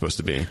actually supposed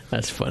to be.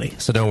 That's funny.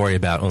 So don't worry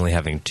about only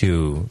having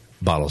 2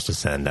 bottles to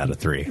send out of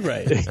 3.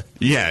 Right.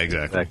 Yeah,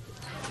 exactly.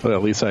 Well,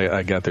 at least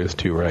I got those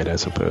 2 right, I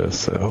suppose.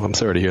 So I'm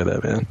sorry to hear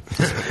that, man.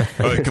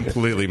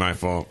 Completely my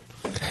fault.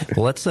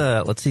 Well, let's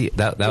see.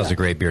 That was a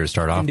great beer to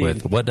start off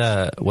with. What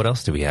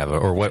else do we have,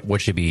 or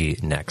what should be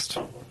next?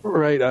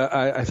 Right.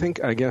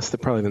 I guess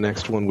probably the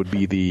next one would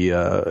be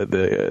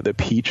the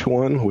peach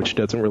one, which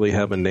doesn't really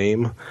have a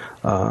name.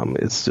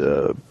 It's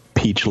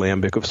peach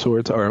lambic of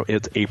sorts, or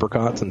it's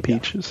apricots and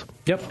peaches.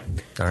 Yep.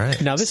 All right.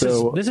 Now this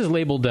is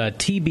labeled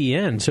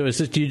TBN. So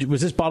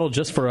was this bottle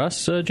just for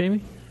us,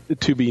 Jamie?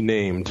 To be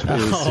named is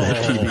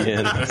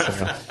TBN.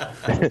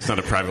 So. It's not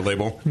a private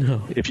label.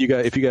 No. If you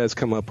guys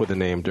come up with a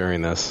name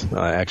during this,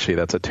 actually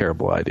that's a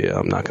terrible idea.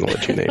 I'm not going to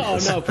let you name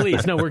this. Oh no,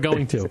 please, no, we're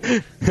going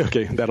to.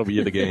 Okay, that'll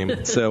be the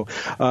game. So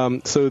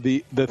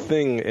the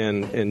thing,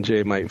 and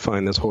Jay might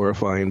find this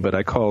horrifying, but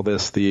I call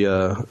this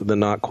the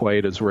not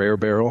quite as rare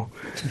barrel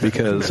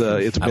because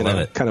it's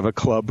been kind of a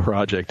club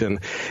project,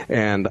 and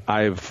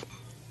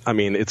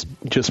it's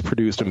just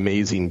produced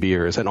amazing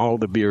beers, and all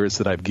the beers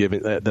that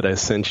that I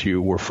sent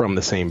you were from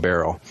the same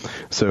barrel.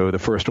 So the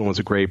first one was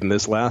a grape, and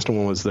this last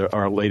one was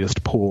our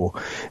latest pull,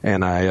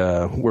 and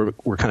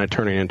we're kind of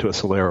turning into a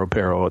Solero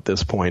barrel at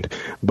this point.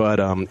 But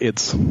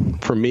it's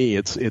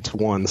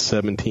won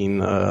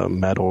 17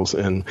 medals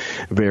in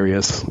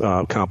various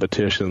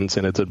competitions,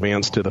 and it's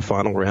advanced to the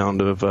final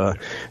round of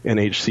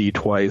NHC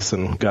twice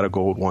and got a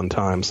gold one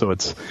time. So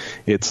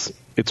it's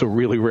a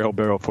really rare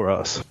barrel for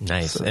us.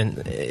 Nice. So.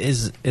 And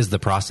is the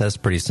process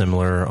pretty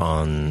similar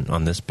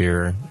on this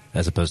beer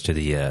as opposed to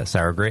the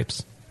sour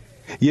grapes?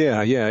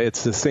 Yeah,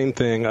 it's the same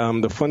thing.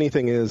 The funny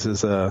thing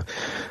is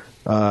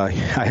I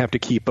have to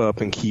keep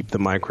up and keep the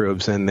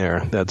microbes in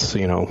there. That's,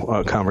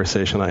 a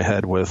conversation I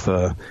had with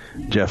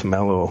Jeff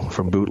Mello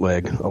from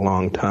Bootleg a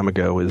long time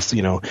ago is,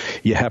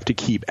 you have to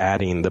keep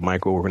adding the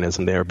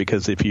microorganism there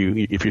because if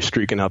you're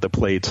streaking out the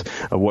plates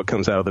of what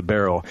comes out of the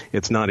barrel,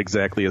 it's not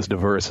exactly as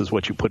diverse as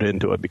what you put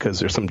into it because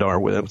there's some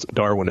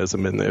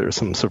Darwinism in there,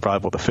 some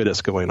survival of the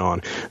fittest going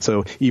on.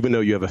 So even though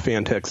you have a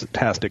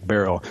fantastic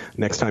barrel,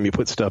 next time you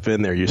put stuff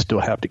in there, you still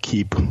have to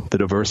keep the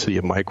diversity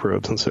of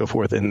microbes and so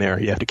forth in there.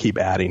 You have to keep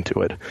adding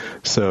to it.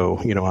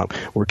 So,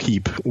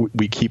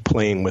 we keep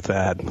playing with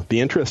that. The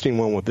interesting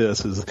one with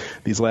this is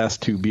these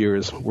last 2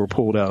 beers were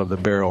pulled out of the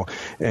barrel,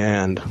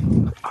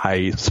 and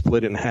I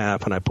split it in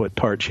half, and I put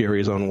tart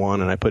cherries on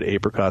one, and I put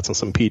apricots and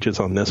some peaches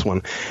on this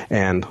one,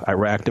 and I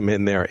racked them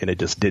in there, and it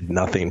just did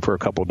nothing for a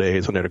couple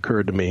days, and it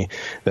occurred to me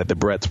that the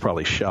Brett's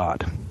probably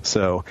shot.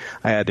 So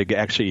I had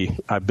to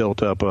I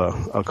built up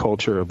a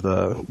culture of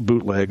the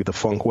Bootleg, the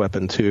Funk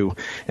Weapon 2,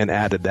 and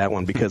added that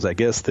one because I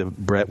guess the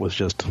Brett was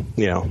just,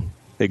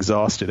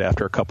 exhausted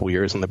after a couple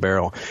years in the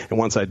barrel. And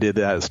once I did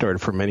that, it started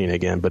fermenting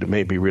again, but it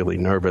made me really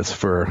nervous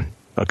for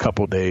a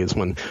couple days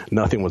when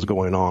nothing was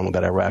going on,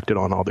 that I racked it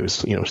on all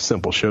those,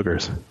 simple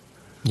sugars.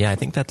 Yeah, I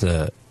think that's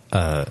a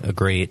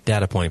great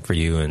data point for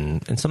you,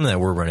 and something that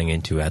we're running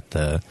into at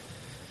the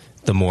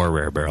more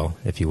rare barrel,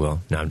 if you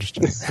will. No, I'm just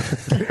the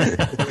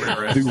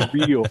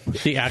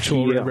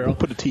actual rare barrel.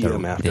 Put a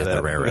TM after that.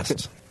 The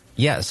rarest.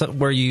 Yeah, so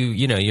where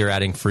you're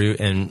adding fruit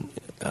and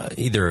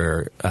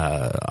either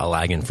a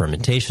lag in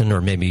fermentation,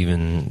 or maybe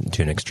even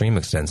to an extreme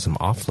extent, some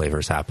off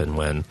flavors happen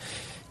when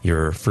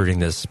you're fruiting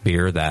this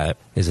beer that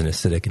is an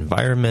acidic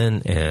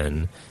environment,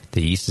 and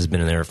the yeast has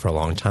been in there for a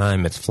long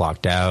time. It's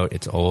flocked out.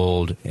 It's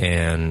old.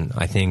 And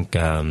I think,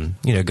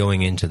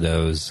 going into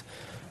those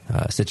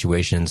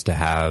situations to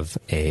have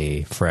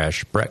a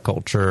fresh Brett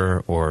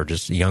culture or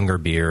just younger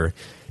beer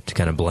to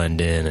kind of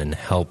blend in and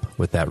help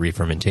with that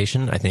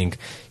re-fermentation, I think,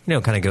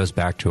 kind of goes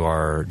back to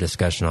our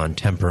discussion on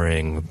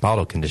tempering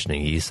bottle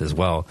conditioning yeast as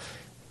well.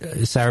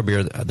 Sour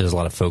beer, there's a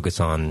lot of focus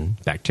on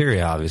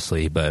bacteria,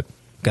 obviously, but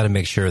got to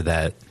make sure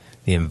that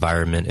the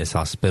environment is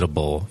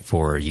hospitable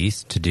for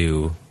yeast to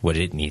do what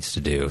it needs to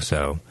do.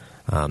 So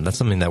that's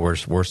something that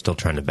we're still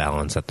trying to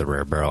balance at the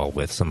Rare Barrel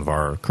with some of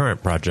our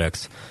current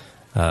projects.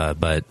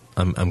 But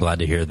I'm glad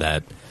to hear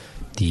that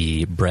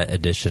the Brett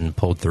edition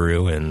pulled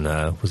through and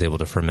was able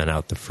to ferment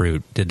out the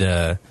fruit. Did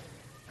I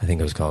think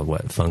it was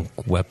called Funk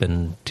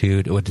Weapon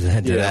 2? What did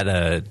that? Yeah. Did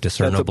that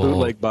discernible? That's a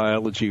bootleg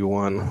biology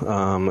one.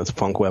 It's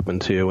Funk Weapon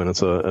 2, and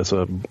it's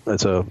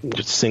a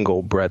just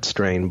single Brett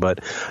strain.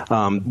 But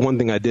one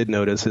thing I did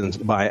notice is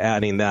by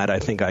adding that, I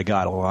think I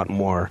got a lot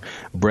more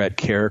Brett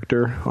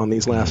character on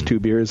these last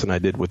two beers than I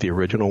did with the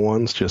original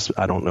ones. Just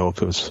I don't know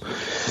if it was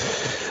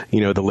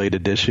the late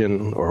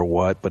edition or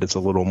what, but it's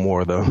a little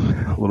more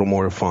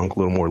funk, a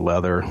little more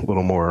leather, a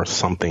little more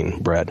something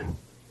Brett.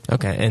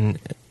 Okay, and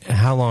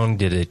how long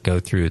did it go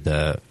through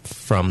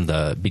from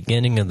the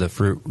beginning of the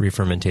fruit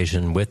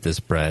re-fermentation with this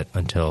Brett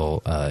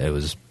until it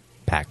was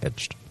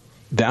packaged?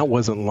 That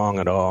wasn't long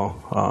at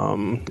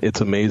all.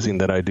 It's amazing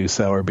that I do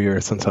sour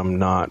beer since I'm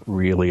not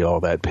really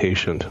all that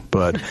patient,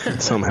 but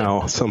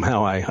somehow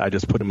I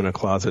just put them in a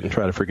closet and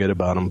try to forget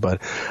about them.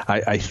 But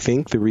I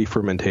think the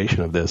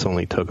re-fermentation of this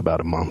only took about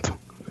a month,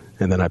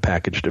 and then I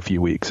packaged a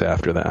few weeks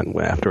after that,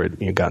 after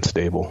it got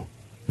stable.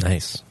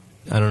 Nice.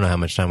 I don't know how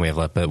much time we have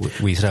left,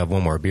 but we still have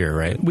one more beer,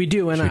 right? We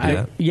do,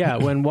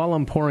 and while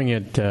I'm pouring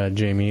it,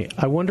 Jamie,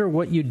 I wonder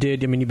what you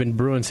did. I mean, you've been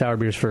brewing sour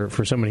beers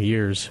for so many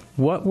years.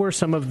 What were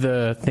some of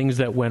the things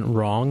that went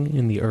wrong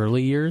in the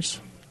early years?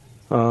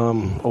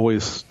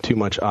 Always too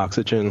much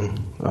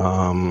oxygen.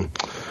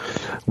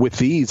 With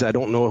these, I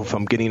don't know if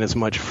I'm getting as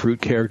much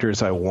fruit character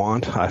as I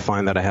want. I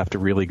find that I have to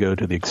really go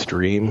to the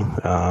extreme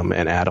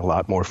and add a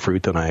lot more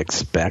fruit than I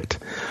expect.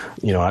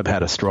 I've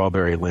had a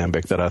strawberry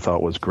lambic that I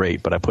thought was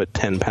great, but I put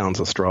 10 pounds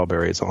of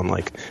strawberries on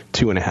like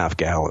 2.5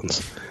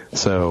 gallons.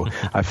 So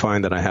I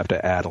find that I have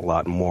to add a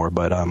lot more.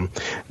 But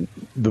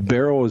the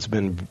barrel has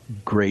been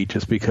great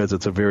just because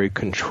it's a very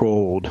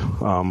controlled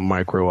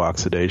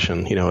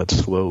micro-oxidation. It's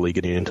slowly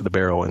getting into the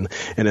barrel. And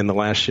in the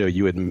last show,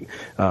 you had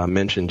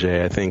mentioned,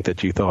 Jay, I think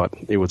that you thought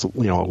it was,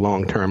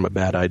 long-term a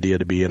bad idea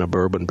to be in a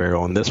bourbon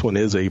barrel. And this one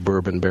is a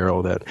bourbon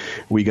barrel that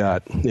we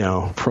got,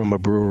 from a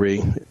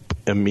brewery,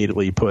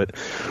 immediately put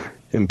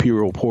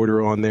Imperial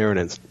Porter on there, and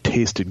it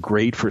tasted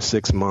great for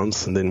 6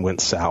 months and then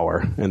went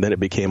sour, and then it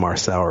became our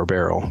sour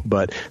barrel.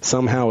 But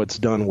somehow it's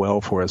done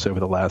well for us over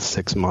the last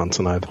 6 months,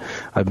 and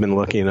I've been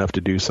lucky enough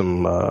to do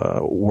some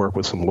work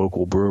with some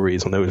local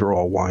breweries, and those are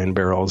all wine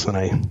barrels,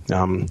 and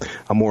I'm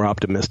more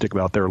optimistic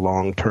about their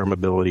long-term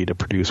ability to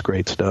produce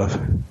great stuff.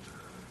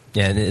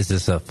 Yeah, and is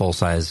this a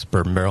full-size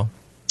bourbon barrel?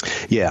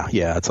 Yeah,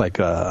 it's like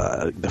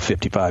the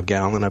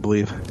 55-gallon, I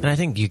believe. And I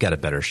think you got a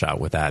better shot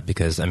with that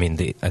because, I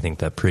think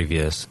the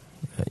previous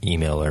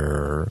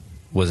emailer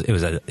was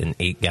an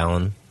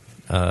 8-gallon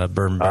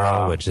bourbon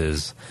barrel, which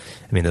is,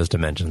 those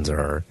dimensions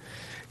are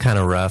kind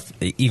of rough,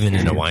 even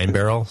in a wine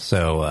barrel.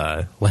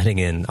 So letting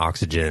in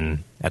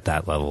oxygen at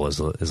that level is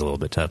a little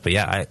bit tough. But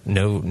yeah,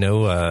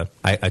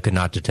 I could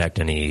not detect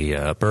any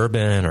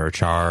bourbon or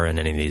char in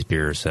any of these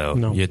beers. So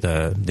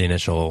the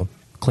initial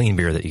clean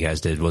beer that you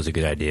guys did was a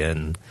good idea,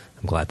 and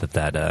I'm glad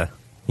that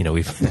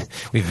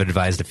we've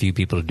advised a few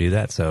people to do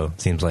that. So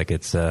it seems like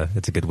it's a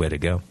good way to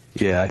go.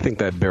 Yeah, I think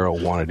that barrel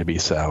wanted to be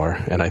sour,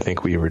 and I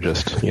think we were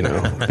just,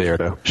 there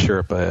to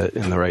Sherpa it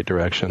in the right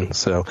direction.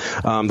 So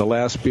the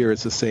last beer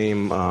is the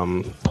same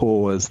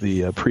pull as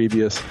the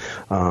previous.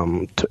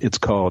 It's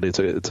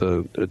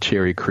a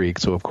Cherry Creek,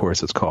 so of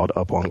course it's called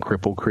Up on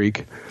Cripple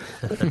Creek.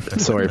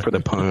 Sorry for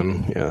the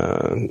pun.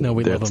 No,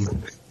 we love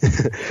them.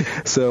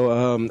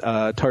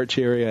 So tart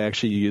cherry, I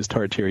actually use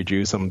tart cherry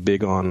juice. I'm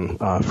big on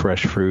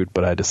fresh fruit,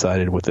 but I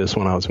decided with this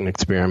one I was going to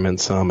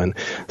experiment some and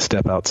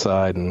step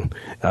outside and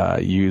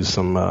use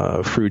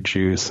some fruit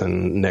juice,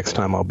 and next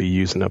time I'll be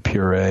using a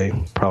puree,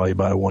 probably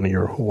by one of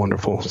your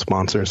wonderful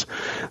sponsors,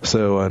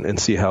 so and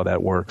see how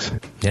that works.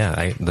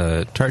 Yeah,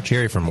 the tart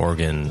cherry from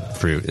Oregon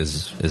Fruit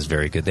is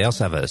very good. They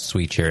also have a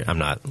sweet cherry. I'm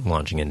not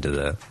launching into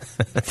the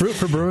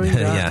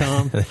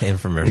fruitforbrewing.com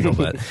infomercial,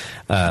 but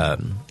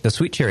the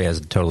sweet cherry has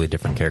a totally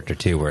different character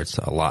too, where it's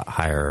a lot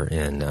higher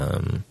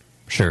in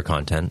sugar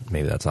content.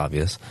 Maybe that's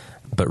obvious.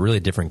 really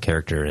different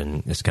character,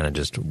 and it's kind of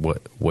just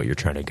what you're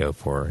trying to go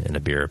for in a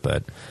beer.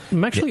 But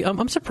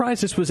I'm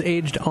surprised this was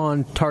aged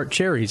on tart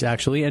cherries,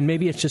 actually, and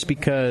maybe it's just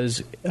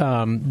because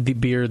the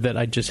beer that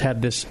I just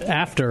had this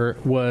after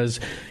was,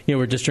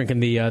 we're just drinking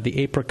the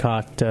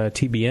apricot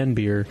TBN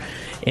beer,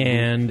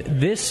 and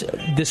this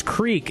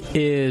Creek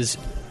is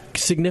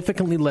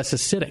significantly less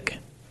acidic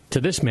to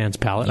this man's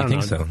palate. I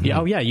think know. so. Yeah.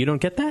 Oh, yeah. You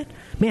don't get that?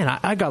 Man,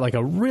 I got like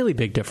a really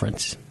big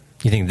difference.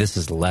 You think this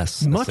is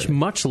less?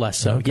 Much less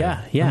so. Okay.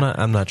 Yeah.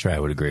 I'm not sure I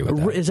would agree with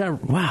that. Is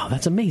that wow?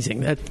 That's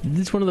amazing.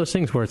 It's one of those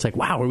things where it's like,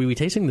 wow, are we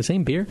tasting the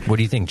same beer? What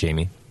do you think,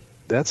 Jamie?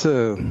 That's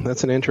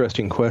an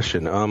interesting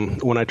question.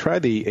 When I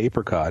tried the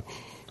apricot,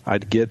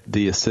 I'd get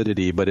the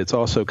acidity, but it's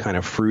also kind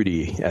of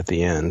fruity at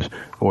the end.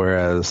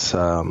 Whereas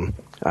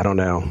I don't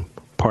know.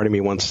 Part of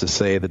me wants to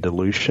say the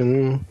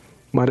dilution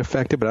might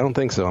affect it, but I don't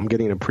think so. I'm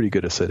getting a pretty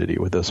good acidity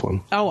with this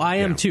one. Oh, I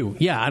am too.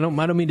 Yeah, I don't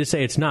mean to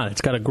say it's not.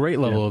 It's got a great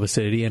level of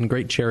acidity and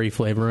great cherry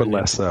flavor. But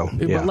less so.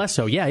 But less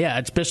so. Yeah.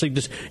 Especially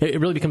just it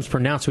really becomes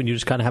pronounced when you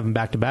just kind of have them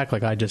back to back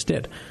like I just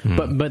did.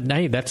 But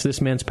hey, that's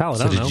this man's palate.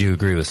 So I don't know. Did you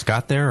agree with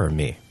Scott there or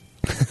me?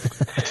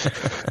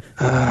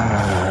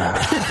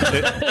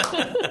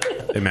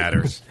 It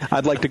matters.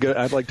 I'd like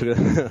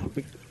to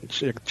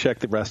check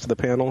the rest of the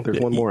panel. There's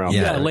one more out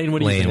there. Yeah, Lane,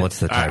 what do you think?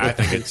 What's the type? I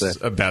think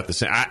it's about the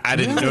same. I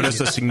didn't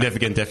notice a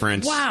significant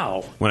difference.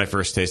 Wow. When I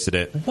first tasted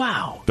it.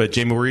 Wow. But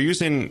Jamie, were you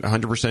using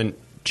 100%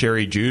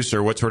 cherry juice,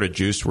 or what sort of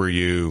juice were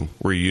you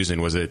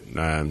using? Was it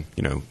did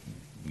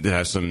it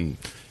have some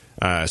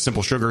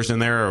simple sugars in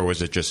there, or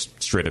was it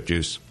just straight up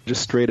juice?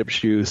 Just straight up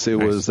juice. It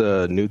was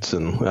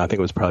Knudsen. I think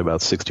it was probably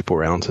about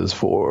 64 ounces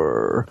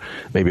for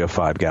maybe a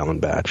 5-gallon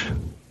batch.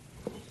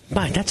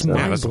 Man, that's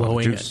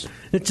mind-blowing.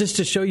 It's just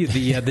to show you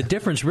the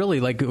difference, really,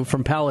 like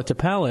from palate to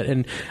palate.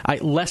 And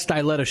lest I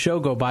let a show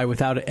go by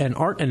without an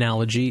art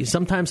analogy,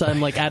 sometimes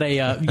I'm like at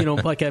a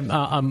like a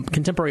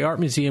contemporary art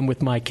museum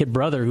with my kid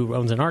brother who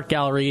owns an art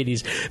gallery, and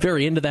he's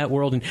very into that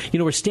world. And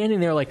we're standing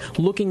there like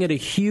looking at a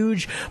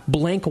huge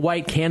blank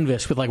white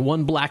canvas with like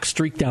one black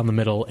streak down the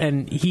middle,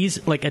 and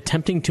he's like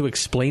attempting to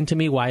explain to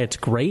me why it's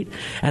great.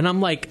 And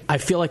I'm like, I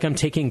feel like I'm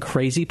taking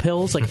crazy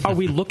pills. Like, are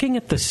we looking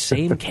at the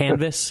same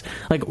canvas?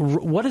 Like,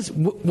 what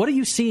are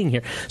you seeing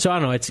here? So I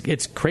don't know.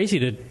 It's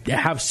crazy to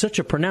have such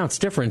a pronounced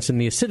difference in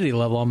the acidity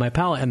level on my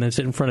palate, and then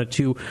sit in front of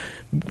two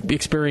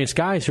experienced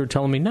guys who are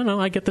telling me, no,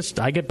 I get this.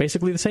 I get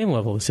basically the same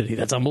level of acidity.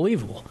 That's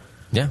unbelievable.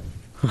 Yeah,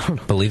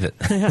 believe it.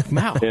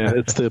 Wow. Yeah,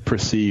 it's the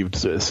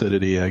perceived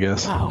acidity, I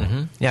guess. Wow.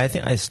 Mm-hmm. Yeah, I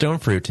think stone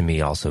fruit to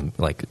me also,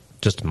 like,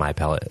 just my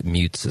palate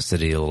mutes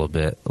acidity a little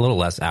bit. A little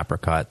less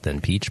apricot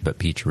than peach, but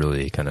peach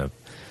really kind of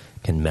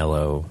can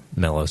mellow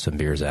some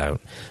beers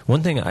out.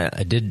 One thing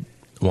I did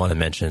want to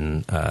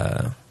mention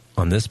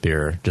on this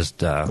beer,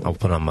 just I'll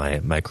put on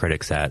my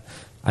critic's hat.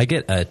 I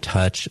get a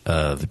touch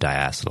of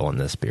diacetyl in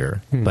this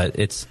beer, but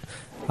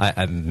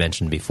I've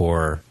mentioned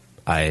before,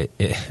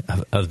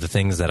 of the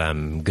things that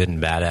I'm good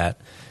and bad at.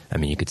 I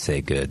mean, you could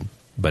say good,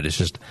 but it's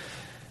just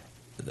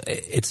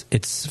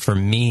it's for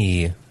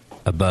me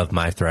above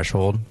my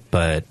threshold.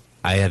 But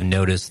I have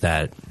noticed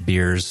that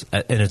beers,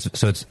 but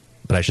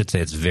I should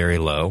say it's very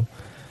low.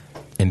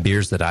 And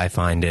beers that I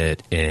find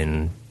it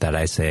in, that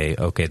I say,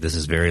 okay, this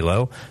is very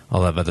low,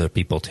 I'll have other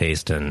people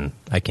taste, and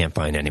I can't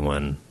find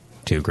anyone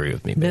to agree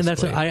with me. Man,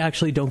 I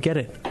actually don't get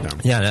it. No.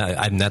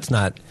 Yeah, that's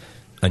not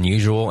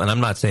unusual, and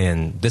I'm not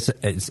saying this.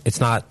 It's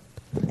not.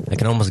 I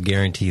can almost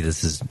guarantee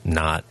this is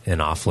not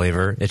an off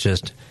flavor. It's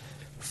just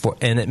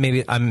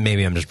maybe I'm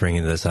just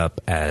bringing this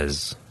up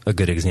as a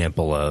good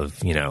example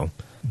of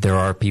there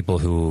are people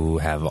who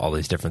have all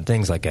these different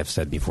things. Like I've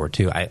said before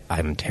too,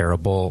 I'm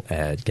terrible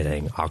at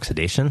getting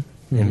oxidation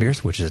in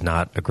beers, which is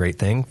not a great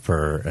thing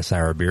for a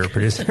sour beer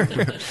producer.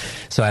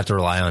 So I have to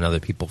rely on other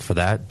people for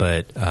that.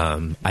 But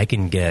I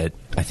can get.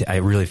 I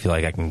really feel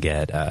like I can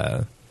get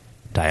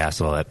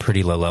diacetyl at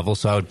pretty low level.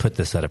 So I would put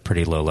this at a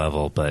pretty low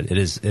level. But it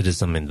is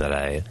something that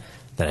I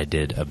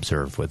did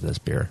observe with this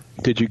beer.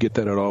 Did you get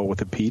that at all with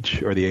the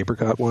peach or the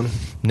apricot one?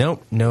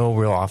 Nope, no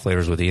real off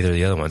flavors with either of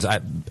the other ones.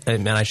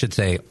 And I should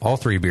say all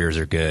three beers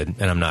are good,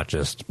 and I'm not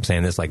just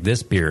saying this. Like,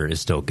 this beer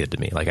is still good to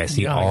me. Like, I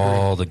see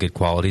all the good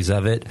qualities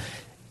of it.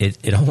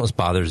 It almost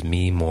bothers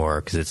me more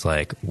because it's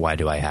like, why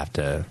do I have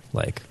to,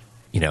 like,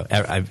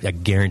 I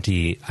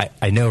guarantee,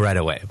 I know right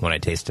away when I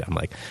taste it, I'm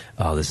like,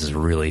 oh, this is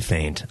really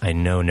faint. I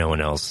know no one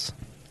else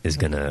is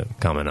going to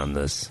comment on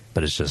this,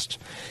 but it's just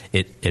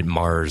it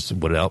mars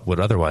what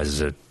otherwise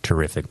is a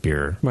terrific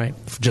beer, right?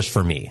 Just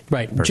for me,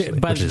 right?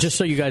 But just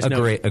so you guys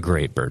know, a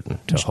great burden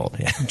to hold.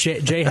 Yeah.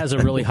 Jay has a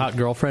really hot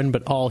girlfriend,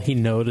 but all he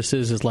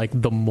notices is like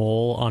the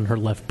mole on her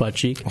left butt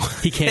cheek.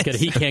 He can't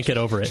get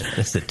over it.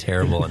 That's a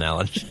terrible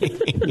analogy.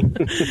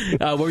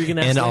 What were you going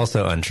to ask? And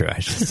also untrue, I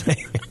should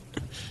say.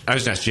 I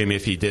was going to ask Jamie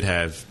if he did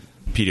have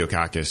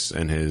pediococcus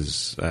in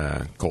his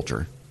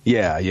culture.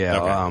 Yeah.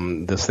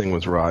 Okay. This thing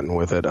was rotten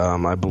with it.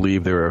 I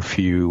believe there are a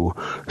few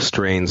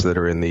strains that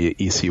are in the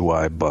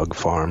ECY bug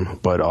farm,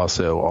 but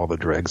also all the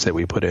dregs that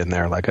we put in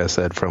there, like I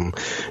said, from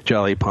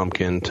Jolly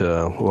Pumpkin to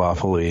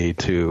Waffly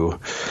to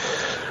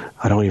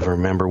I don't even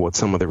remember what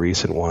some of the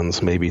recent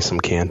ones, maybe some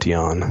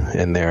Cantillon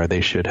in there.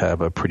 They should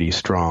have a pretty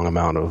strong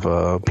amount of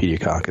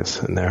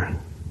Pediococcus in there.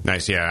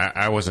 Nice. Yeah,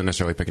 I wasn't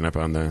necessarily picking up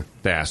on the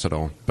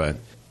acetal, but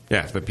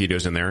yeah, if the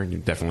pedio's in there, you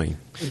definitely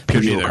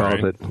Pedio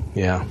calls it.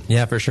 Yeah.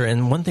 Yeah, for sure.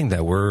 And one thing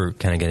that we're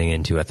kind of getting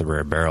into at the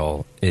Rare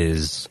Barrel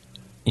is,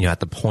 at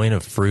the point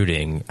of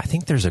fruiting, I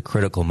think there's a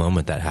critical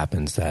moment that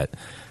happens that,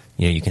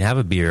 you can have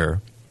a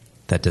beer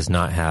that does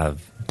not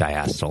have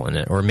diacetyl in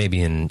it, or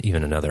maybe in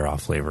even another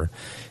off flavor,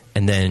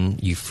 and then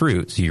you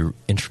fruit, so you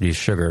introduce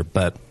sugar,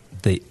 but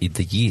the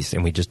yeast,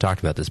 and we just talked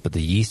about this, but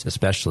the yeast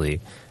especially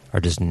are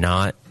just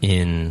not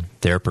in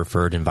their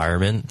preferred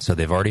environment. So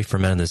they've already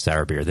fermented the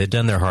sour beer. They've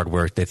done their hard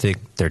work. They think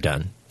they're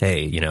done.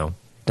 Hey,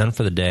 done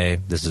for the day.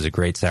 This is a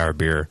great sour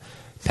beer.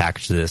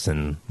 Package this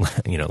and,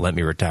 let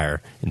me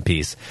retire in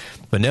peace.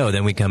 But no,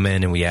 then we come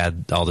in and we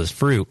add all this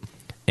fruit.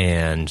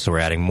 And so we're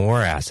adding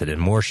more acid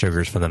and more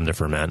sugars for them to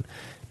ferment.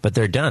 But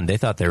they're done. They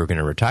thought they were going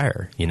to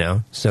retire,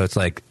 So it's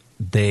like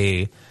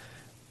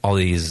all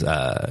these,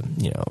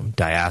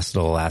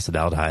 diacetyl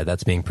acetaldehyde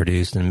that's being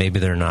produced, and maybe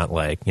they're not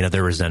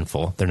they're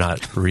resentful. They're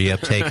not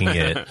reuptaking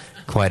it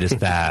quite as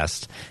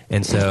fast.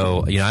 And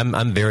so,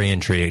 I'm very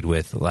intrigued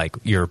with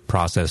your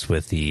process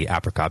with the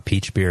apricot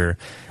peach beer.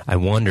 I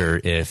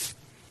wonder if,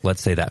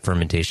 let's say that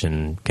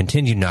fermentation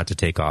continued not to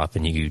take off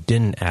and you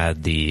didn't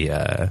add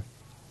the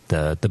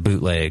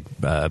bootleg,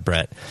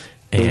 Brett,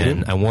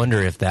 and I wonder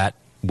if that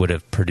would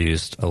have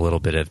produced a little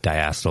bit of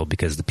diacetyl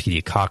because the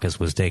Pediococcus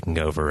was taking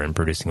over and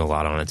producing a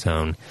lot on its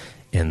own,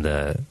 and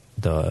the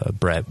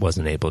Brett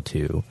wasn't able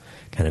to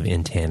kind of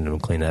in tandem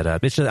clean that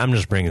up. I'm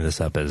just bringing this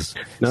up as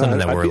something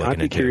that we're looking at. I'd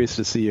be curious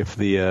to see if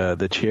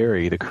the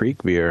cherry, the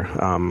Creek beer,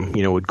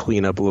 would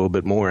clean up a little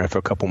bit more after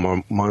a couple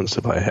more months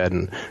if I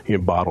hadn't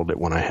bottled it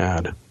when I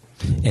had.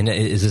 And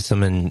is this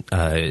something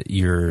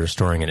you're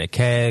storing in a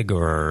keg,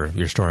 or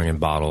you're storing in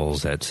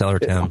bottles at cellar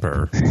temp?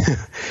 Or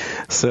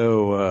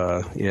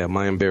So,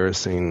 my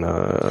embarrassing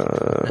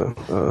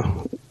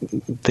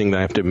thing that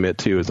I have to admit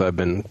to is I've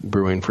been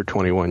brewing for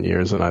 21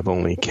 years, and I've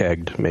only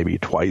kegged maybe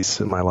twice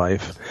in my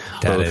life,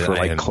 both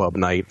for club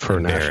night for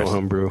National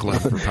Homebrew.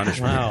 Club for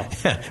punishment.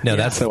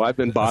 Wow. So I've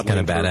been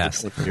bottling kind of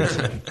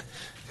badass.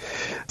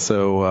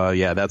 So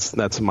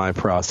that's my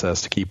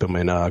process to keep them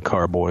in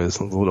carboy as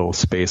little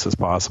space as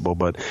possible.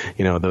 But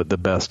the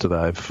best that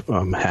I've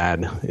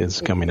had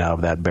is coming out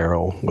of that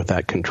barrel with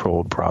that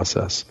controlled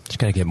process. Just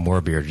gotta get more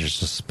beer just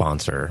to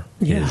sponsor.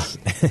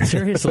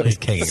 Seriously,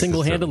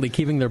 single-handedly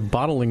keeping their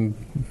bottling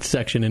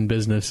section in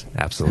business.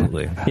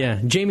 Absolutely. Yeah,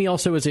 Jamie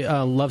also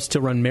loves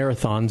to run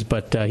marathons,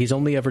 but he's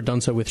only ever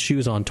done so with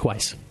shoes on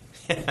twice.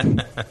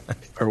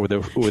 Or with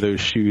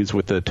those shoes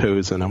with the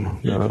toes in them,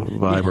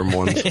 Vibram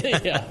ones.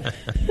 Yeah.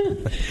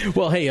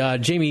 Well, hey,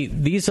 Jamie,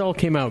 these all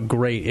came out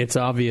great. It's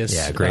obvious.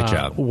 Yeah, great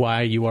job.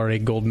 Why you are a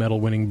gold medal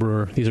winning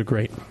brewer. These are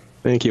great.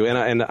 Thank you,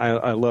 and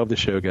I love the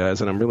show, guys,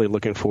 and I'm really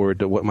looking forward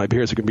to what my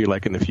beers are going to be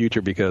like in the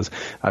future, because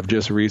I've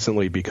just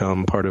recently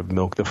become part of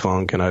Milk the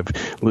Funk, and I've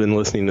been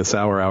listening to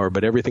Sour Hour,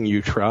 but everything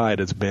you tried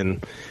has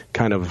been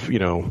kind of,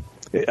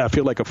 I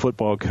feel like a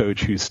football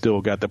coach who's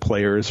still got the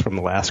players from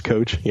the last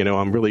coach.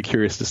 I'm really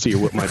curious to see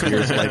what my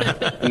beer's like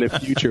in the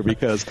future,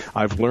 because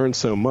I've learned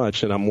so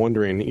much, and I'm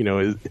wondering,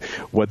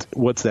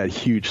 what's that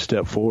huge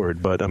step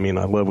forward. But I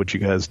love what you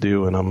guys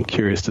do, and I'm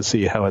curious to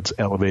see how it's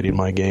elevating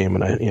my game.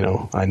 And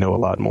I know a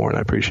lot more, and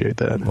I appreciate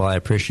that. Well, I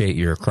appreciate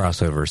your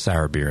crossover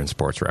sour beer and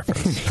sports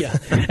reference. Yeah.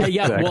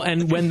 Exactly. Well,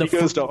 and when he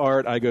goes to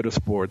art, I go to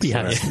sports.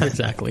 Yeah,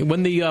 exactly.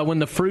 When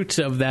the fruits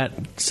of that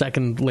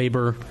second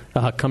labor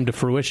come to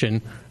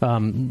fruition.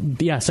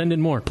 Send in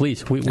more,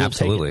 please. We'll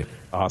Absolutely. Take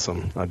it.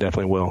 Awesome. I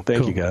definitely will.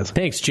 Thank you, guys.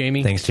 Thanks,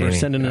 Jamie. Thanks, Jamie. For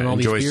sending in all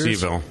these beers. Enjoy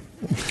Seville.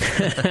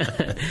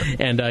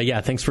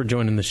 And, thanks for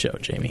joining the show,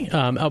 Jamie.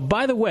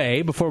 By the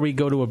way, before we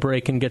go to a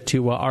break and get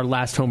to our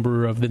last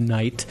homebrewer of the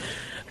night,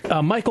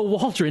 Michael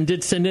Waldron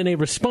did send in a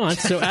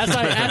response. So as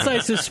I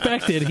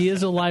suspected, he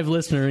is a live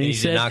listener. And he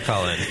said, did not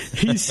call in.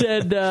 He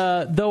said,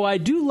 though I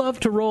do love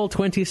to roll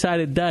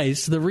 20-sided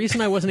dice, the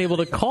reason I wasn't able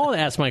to call to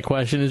ask my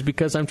question is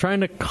because I'm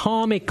trying to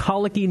calm a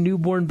colicky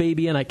newborn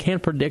baby, and I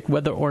can't predict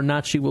whether or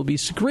not she will be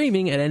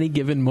screaming at any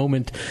given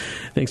moment.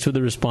 Thanks for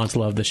the response.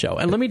 Love the show.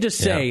 And let me just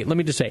say,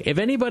 if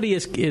anybody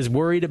is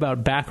worried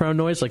about background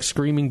noise like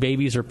screaming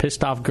babies or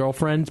pissed off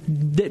girlfriends,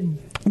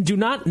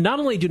 not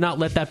only do not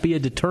let that be a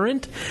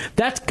deterrent,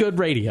 that's good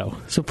radio.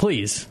 So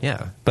please.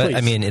 Yeah. But,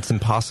 please. It's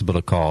impossible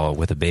to call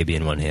with a baby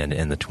in one hand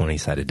and the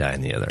 20-sided die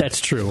in the other.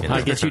 That's true.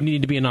 I guess you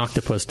need to be an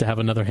octopus to have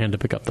another hand to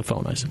pick up the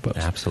phone, I suppose.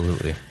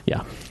 Absolutely.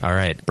 Yeah. All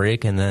right.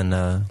 Break and then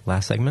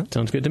last segment?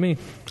 Sounds good to me.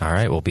 All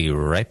right. We'll be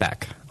right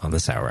back on the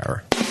Sour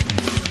Hour.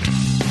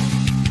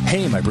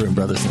 Hey, my brewing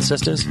brothers and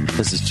sisters.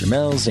 This is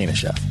Jamel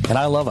Zanishev, and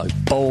I love a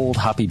bold,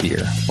 hoppy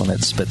beer, one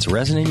that spits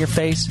resin in your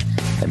face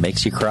and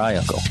makes you cry,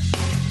 uncle.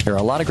 There are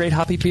a lot of great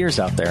hoppy beers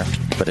out there,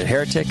 but at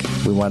Heretic,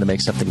 we want to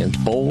make something as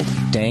bold,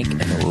 dank,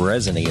 and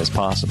resiny as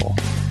possible.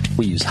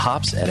 We use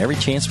hops at every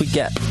chance we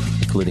get,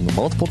 including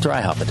multiple dry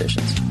hop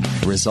additions.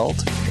 The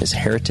result is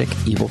Heretic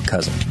Evil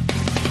Cousin.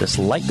 This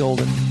light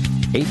golden,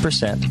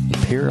 8%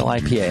 Imperial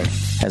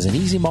IPA has an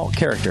easy malt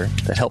character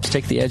that helps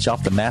take the edge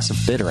off the massive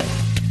bittering,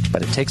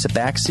 but it takes a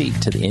back seat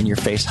to the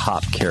in-your-face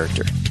hop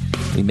character.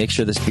 We make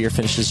sure this beer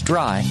finishes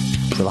dry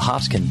so the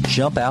hops can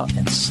jump out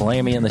and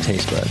slam you in the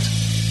taste buds.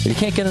 If you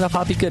can't get enough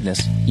hoppy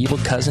goodness, Evil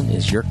Cousin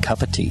is your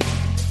cup of tea.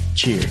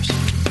 Cheers.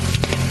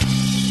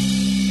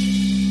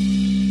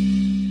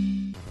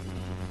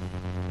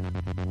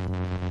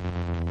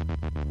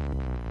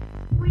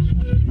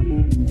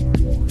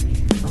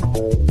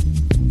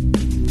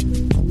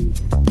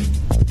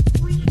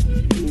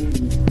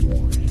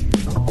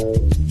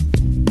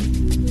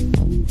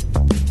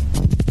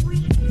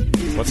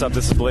 What's up?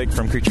 This is Blake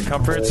from Creature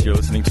Comforts. You're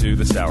listening to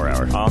The Sour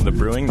Hour on the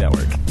Brewing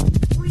Network.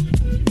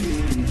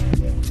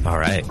 All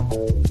right.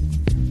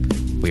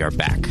 We are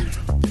back.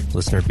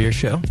 Listener Beer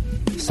Show,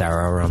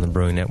 Sour Hour on the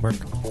Brewing Network.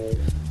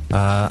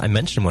 I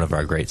mentioned one of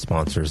our great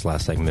sponsors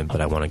last segment,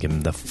 but I want to give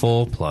them the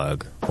full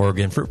plug.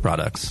 Oregon Fruit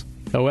Products.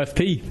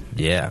 OFP.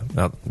 Yeah.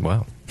 Oh,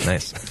 wow.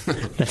 Nice.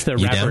 That's their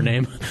rapper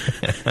name.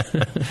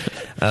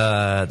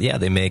 Yeah,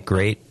 they make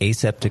great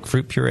aseptic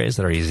fruit purees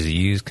that are easy to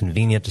use,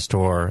 convenient to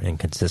store, and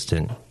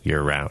consistent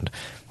year-round.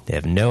 They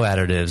have no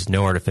additives,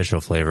 no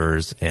artificial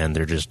flavors, and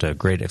they're just a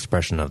great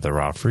expression of the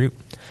raw fruit.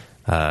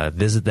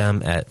 Visit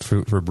them at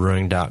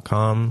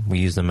fruitforbrewing.com. We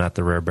use them at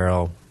the Rare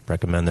Barrel.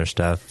 Recommend their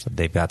stuff.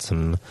 They've got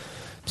some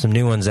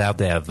new ones out.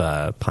 They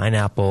have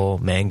pineapple,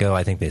 mango.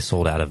 I think they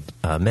sold out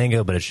of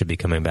mango, but it should be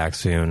coming back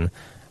soon.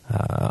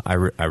 I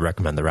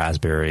recommend the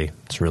raspberry.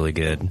 It's really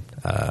good.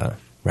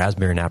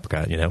 Raspberry and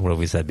apricot, what have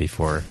we said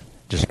before?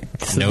 Just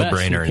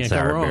no-brainer in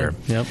sour beer.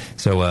 Yep.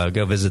 So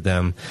go visit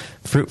them.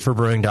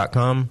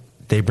 Fruitforbrewing.com.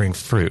 They bring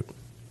fruit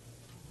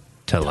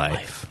to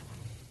life.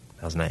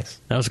 That was nice.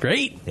 That was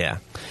great. Yeah.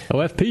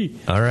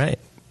 OFP. All right.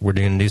 We're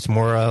going to do some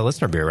more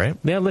listener beer, right?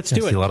 Yeah, let's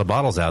do I it. see a lot of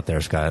bottles out there,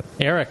 Scott.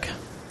 Eric.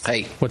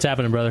 Hey. What's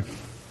happening, brother?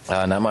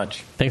 Not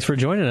much. Thanks for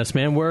joining us,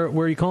 man. Where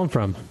are you calling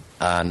from?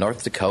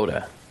 North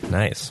Dakota.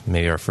 Nice.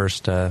 Maybe our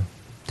first,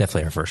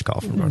 definitely our first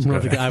call from North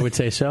Dakota. I would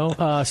say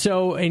so.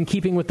 So, in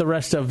keeping with the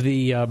rest of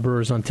the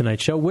brewers on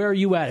tonight's show, where are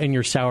you at in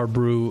your sour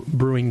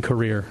brewing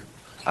career?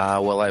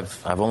 Well,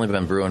 I've only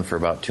been brewing for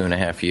about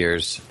 2.5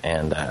 years,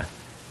 and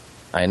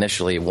I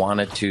initially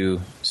wanted to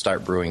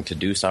start brewing to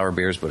do sour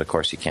beers, but of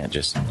course you can't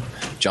just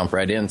jump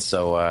right in.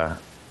 So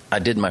I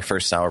did my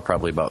first sour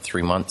probably about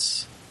 3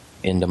 months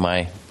into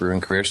my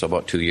brewing career, so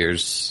about 2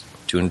 years,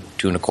 two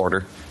and a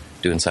quarter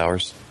doing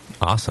sours.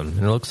 Awesome.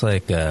 And it looks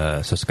like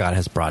so Scott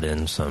has brought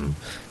in some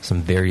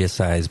various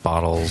size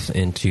bottles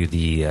into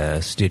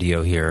the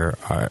studio here.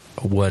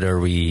 What are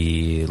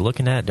we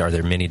looking at? Are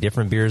there many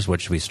different beers?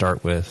 What should we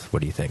start with?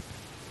 What do you think?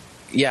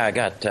 Yeah, I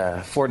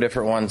got 4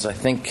 different ones. I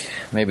think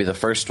maybe the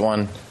first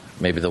one,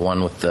 maybe the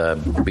one with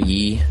the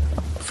B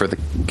for the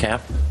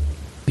cap.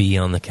 B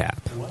on the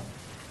cap.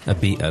 A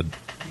B.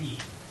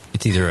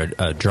 It's either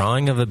a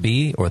drawing of a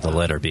B or the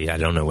letter B. I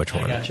don't know which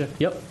one. Gotcha.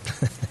 Yep.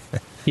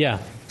 Yeah.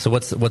 So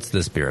what's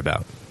this beer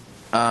about?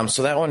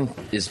 So that one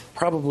is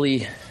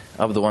probably,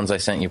 of the ones I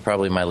sent you,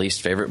 probably my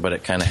least favorite, but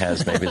it kind of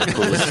has maybe the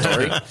coolest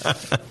story.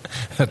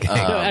 Okay.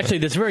 No,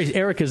 actually,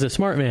 Eric is a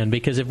smart man,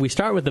 because if we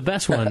start with the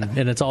best one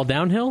and it's all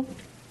downhill,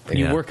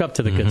 you work up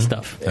to the good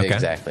stuff. Okay.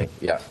 Exactly.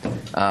 Yeah.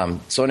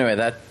 So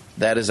anyway,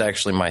 that is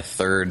actually my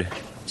third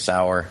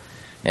sour,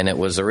 and it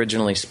was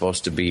originally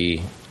supposed to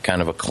be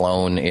kind of a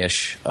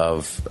clone-ish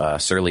of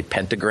Surly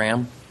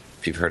Pentagram,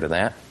 if you've heard of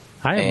that.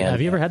 Have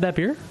you ever had that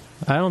beer?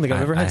 I don't think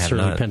I've ever had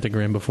Surly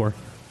Pentagram before.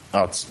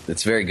 Oh,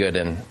 it's very good,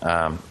 and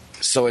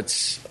so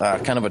it's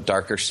kind of a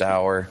darker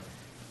sour,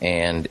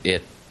 and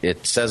it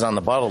says on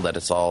the bottle that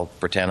it's all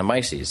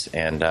Brettanomyces,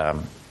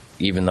 and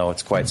even though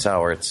it's quite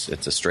sour, it's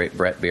a straight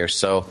Brett beer.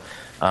 So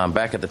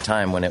back at the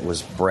time when it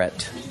was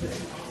Brett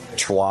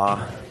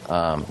Trois,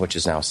 which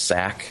is now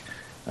Sack,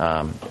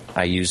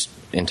 I used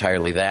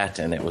entirely that,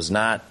 and it was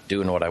not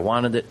doing what I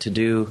wanted it to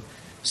do.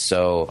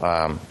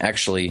 So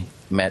actually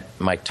met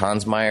Mike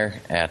Tonsmeyer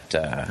at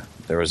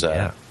there was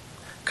a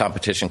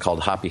competition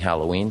called Hoppy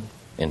Halloween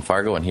in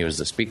Fargo, and he was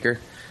the speaker.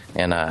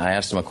 And I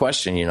asked him a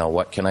question,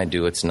 what can I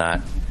do? It's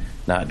not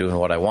doing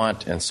what I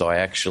want. And so I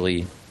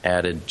actually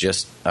added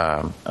just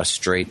a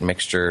straight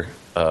mixture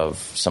of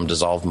some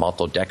dissolved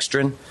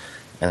maltodextrin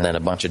and then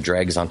a bunch of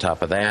dregs on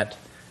top of that.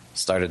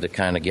 Started to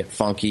kind of get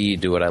funky,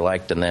 do what I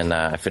liked, and then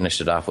I finished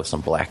it off with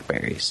some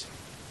blackberries.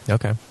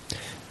 Okay.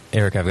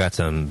 Eric, I've got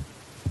some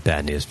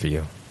bad news for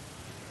you.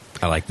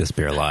 I like this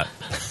beer a lot.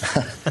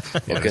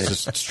 It's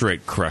just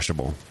straight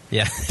crushable.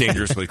 Yeah.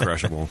 Dangerously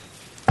crushable.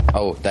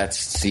 Oh,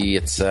 it's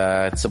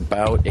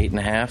about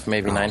 8.5%,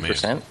 maybe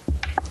 9%.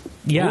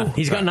 Yeah,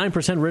 he's got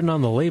 9% written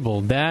on the label.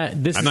 I'm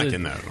not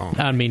getting that at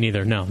all. Me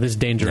neither. No, this is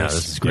dangerous. No,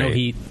 this is great. No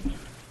heat.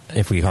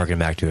 If we harken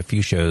back to a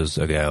few shows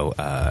ago,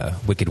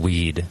 Wicked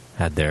Weed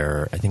had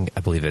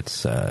I believe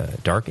it's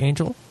Dark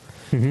Angel,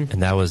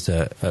 and that was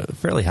a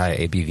fairly high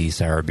ABV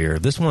sour beer.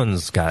 This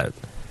one's got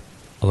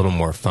a little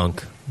more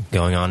funk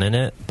going on in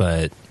it,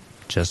 but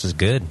just as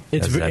good.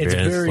 It's very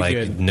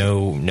good.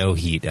 No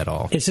heat at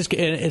all.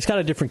 It's got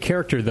a different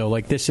character though.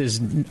 Like this is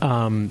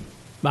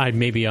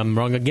maybe I'm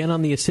wrong again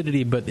on the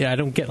acidity, but I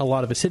don't get a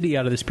lot of acidity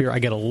out of this beer. I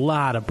get a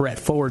lot of Brett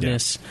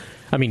forwardness. Yeah.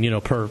 I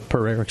mean,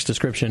 per Eric's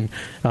description.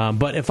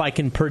 But if I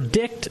can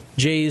predict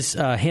Jay's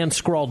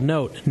hand-scrawled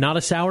note, not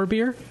a sour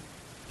beer?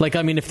 Like,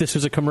 I mean, if this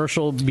was a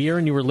commercial beer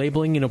and you were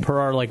labeling, per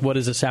our, like, what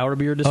is a sour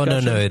beer discussion? Oh,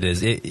 no, it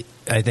is.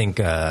 I think,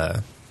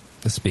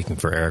 speaking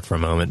for Eric for a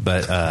moment,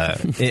 but I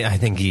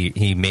think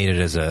he made it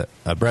as a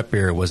Brett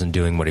beer, wasn't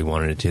doing what he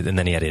wanted it to, and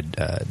then he added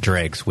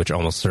dregs, which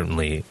almost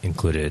certainly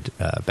included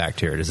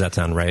bacteria. Does that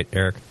sound right,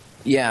 Eric?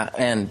 Yeah,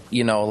 and,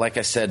 like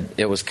I said,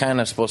 it was kind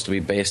of supposed to be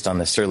based on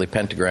the Surly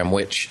Pentagram,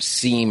 which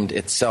seemed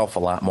itself a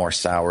lot more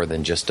sour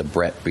than just a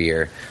Brett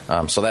beer.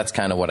 So that's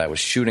kind of what I was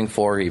shooting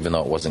for, even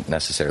though it wasn't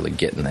necessarily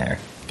getting there.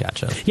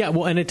 Gotcha. Yeah,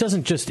 well, and it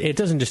doesn't just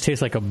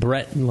taste like a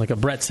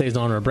Brett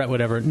Saison or a Brett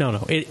whatever.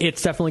 No,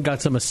 it's definitely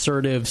got some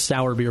assertive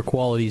sour beer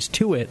qualities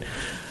to it.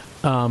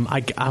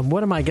 I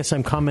guess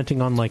I'm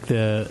commenting on like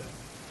the.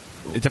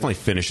 It definitely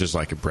finishes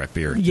like a Brett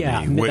beer.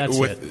 Yeah, that's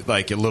with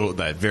like a little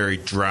that very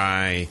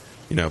dry.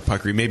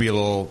 Puckery, maybe a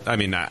little. I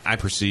mean, I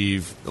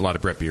perceive a lot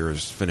of Brett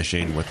beers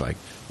finishing with like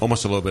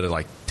almost a little bit of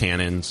like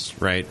tannins,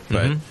 right?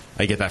 But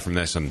I get that from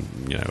this, and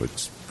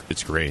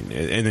it's great.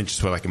 And then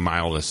just with like a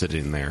mild acidity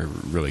in there,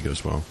 really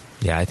goes well.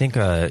 Yeah, I think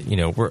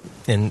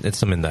it's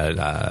something that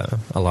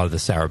a lot of the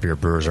sour beer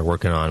brewers are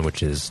working on,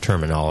 which is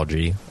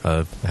terminology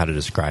of how to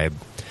describe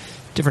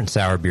different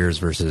sour beers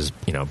versus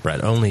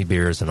Brett only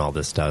beers and all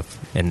this stuff,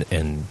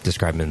 and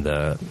describing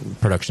the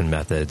production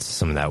methods.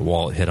 Some of that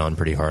Walt hit on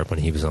pretty hard when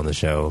he was on the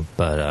show,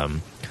 but I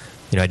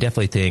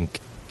definitely think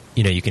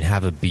you can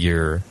have a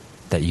beer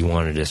that you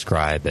want to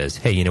describe as,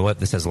 hey, you know what,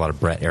 this has a lot of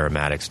Brett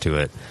aromatics to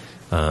it,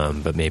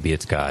 but maybe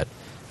it's got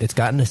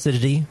an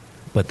acidity,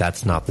 but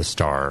that's not the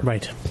star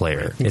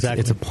player.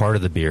 Exactly. It's a part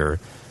of the beer.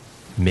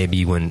 Maybe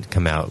you wouldn't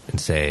come out and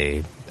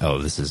say, oh,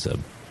 this is a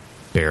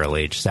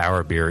barrel-aged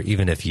sour beer,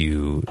 even if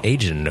you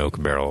age it in an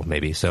oak barrel,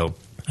 maybe. So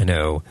I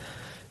know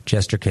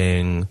Jester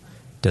King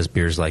does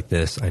beers like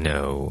this. I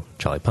know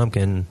Charlie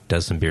Pumpkin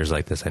does some beers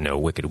like this. I know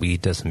Wicked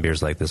Wheat does some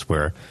beers like this,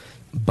 where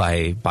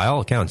by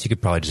all accounts, you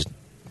could probably just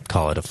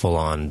call it a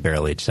full-on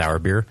barrel-aged sour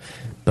beer.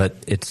 But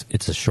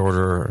it's a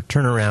shorter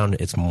turnaround.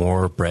 It's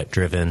more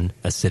Brett-driven.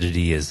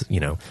 Acidity is,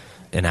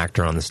 an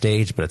actor on the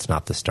stage, but it's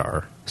not the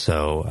star.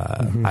 So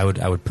I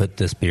would put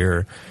this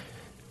beer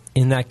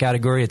in that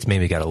category. It's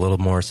maybe got a little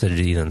more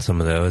acidity than some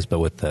of those, but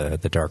with the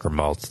darker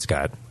malts, it's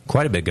got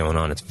quite a bit going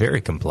on. It's very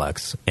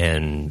complex,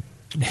 and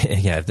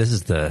yeah, if this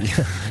is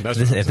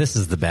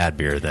the bad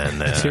beer,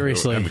 then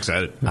seriously, I'm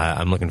excited.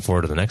 I'm looking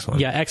forward to the next one.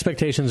 Yeah,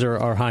 expectations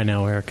are high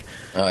now, Eric.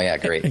 Oh yeah,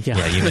 great.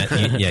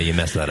 You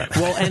messed that up.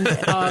 Well,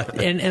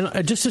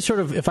 and just to sort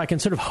of, if I can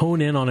sort of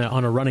hone in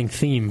on a running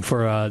theme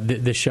for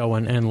this show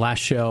and last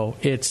show,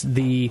 it's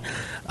the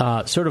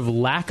sort of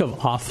lack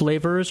of off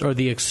flavors, or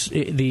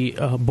the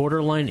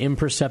borderline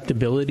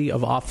imperceptibility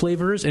of off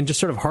flavors, and just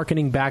sort of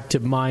hearkening back to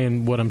my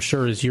and what I'm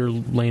sure is your,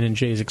 Lane and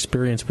Jay's,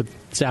 experience with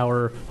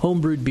sour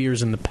homebrewed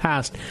beers in the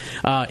past.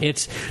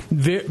 It's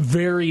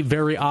very,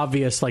 very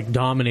obvious, like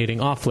dominating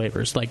off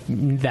flavors, like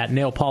that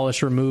nail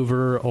polish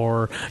remover,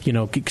 or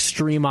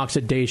extreme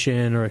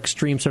oxidation, or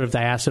extreme sort of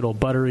diacetyl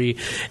buttery,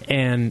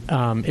 and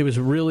it was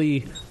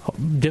really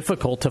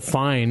difficult to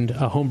find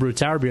a homebrewed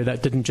sour beer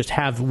that didn't just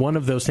have one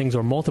of those things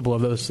or multiple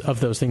of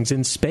those things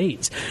in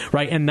spades,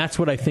 right? And that's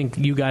what I think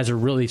you guys are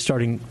really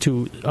starting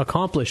to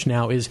accomplish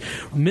now, is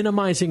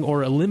minimizing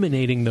or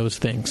eliminating those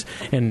things,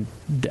 and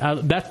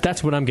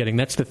that's what I'm getting.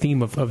 That's the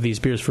theme of these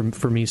beers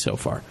for me so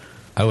far.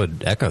 I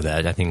would echo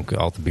that. I think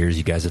all the beers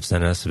you guys have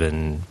sent us have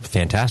been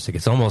fantastic.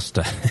 It's almost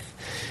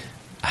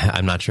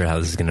I'm not sure how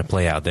this is going to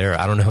play out there.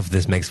 I don't know if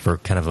this makes for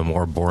kind of a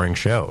more boring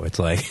show. It's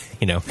like,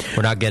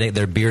 we're not getting,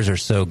 their beers are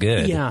so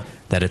good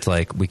that it's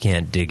like we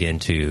can't dig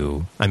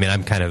into. I mean,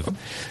 I'm kind of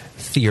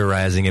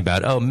theorizing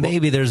about,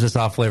 maybe there's this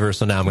off flavor,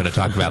 so now I'm going to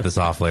talk about this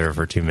off flavor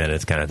for 2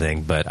 minutes kind of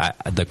thing. But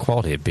the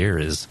quality of beer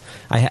is,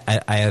 I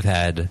have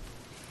had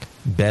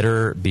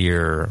better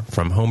beer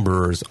from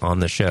homebrewers on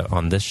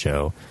this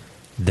show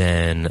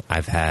than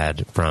I've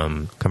had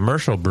from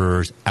commercial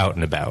brewers out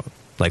and about.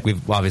 Like,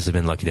 we've obviously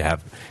been lucky to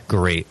have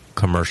great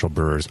commercial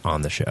brewers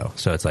on the show.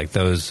 So it's like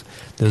those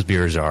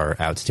beers are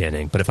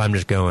outstanding. But if I'm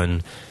just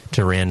going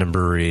to random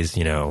breweries,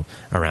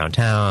 around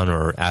town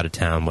or out of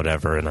town,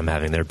 whatever, and I'm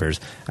having their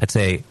beers, I'd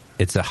say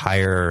it's a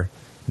higher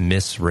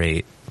miss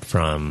rate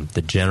from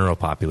the general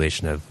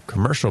population of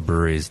commercial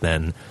breweries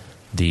than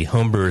the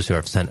home brewers who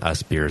have sent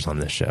us beers on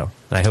this show.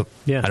 And I hope,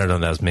 I don't know,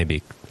 that was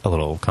maybe a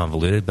little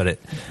convoluted, but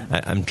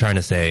I'm trying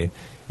to say,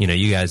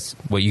 you guys,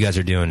 what you guys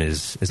are doing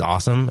is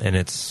awesome, and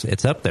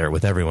it's up there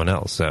with everyone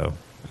else. So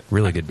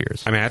really good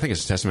beers. I mean, I think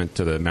it's a testament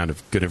to the amount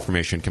of good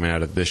information coming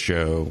out of this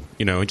show,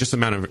 and just the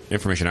amount of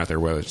information out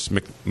there, whether it's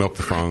Milk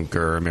the Funk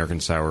or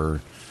American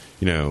Sour,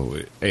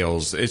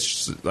 ales. It's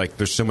just, like,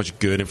 there's so much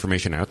good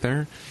information out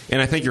there.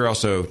 And I think you're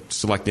also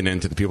selecting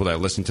into the people that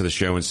listen to the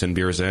show and send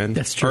beers in.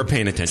 That's true. Are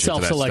paying attention to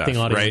that stuff. Self-selecting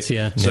audience, right?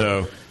 yeah.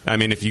 So I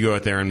mean, if you go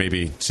out there and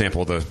maybe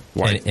sample the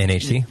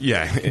NHC,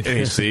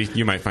 NHC,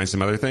 you might find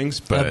some other things.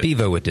 But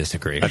Bevo would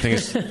disagree. I think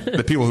it's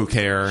the people who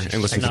care and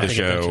listen to the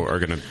show are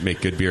going to make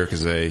good beer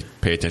because they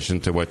pay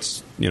attention to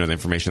what's the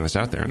information that's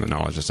out there and the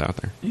knowledge that's out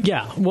there.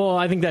 Yeah, well,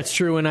 I think that's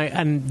true,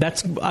 and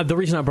that's the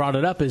reason I brought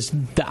it up is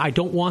that I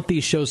don't want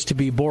these shows to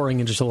be boring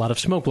and just a lot of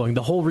smoke blowing.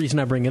 The whole reason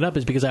I bring it up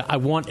is because I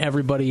want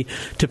everybody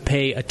to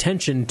pay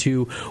attention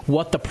to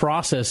what the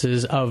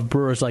processes of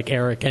brewers like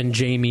Eric and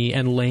Jamie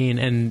and Lane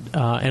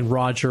and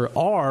Roger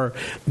are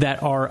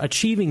that are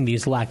achieving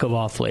these lack of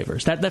off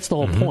flavors. That's the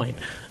whole point.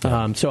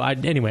 So I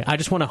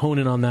just want to hone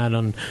in on that,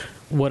 on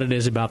what it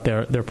is about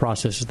their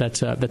processes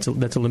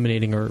that's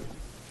eliminating or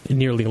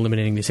nearly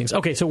eliminating these things.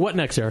 Okay, so what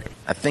next, Eric?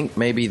 I think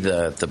maybe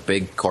the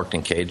big corked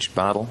and caged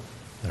bottle.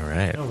 All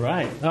right.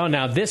 Oh,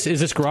 now is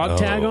this grog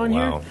tag on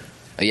here?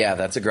 Yeah,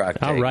 that's a grog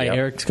tag. All right, yep.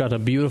 Eric's got a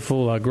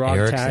beautiful grog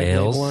Eric's tag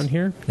Ales. label on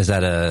here. Is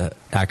that a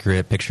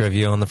accurate picture of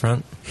you on the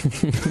front?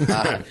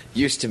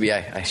 Used to be.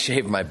 I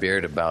shaved my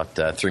beard about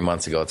 3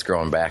 months ago. It's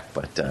growing back,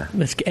 but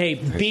hey,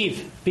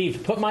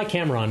 Beef, put my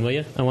camera on, will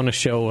you? I want to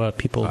show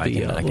people I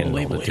can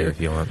label hold it too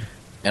if you want.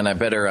 And I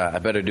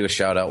better do a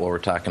shout out while we're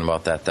talking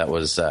about that. That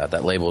was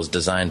that label was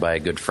designed by a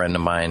good friend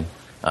of mine,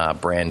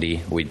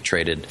 Brandy. We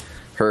traded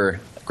her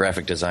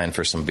graphic design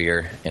for some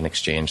beer in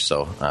exchange.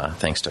 So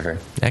thanks to her.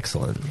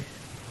 Excellent.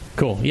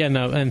 Cool. Yeah,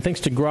 no, and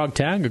thanks to Grog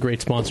Tag, a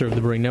great sponsor of the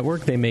Brewing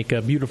Network. They make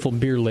beautiful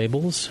beer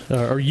labels,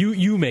 or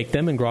you make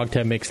them, and Grog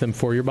Tag makes them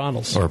for your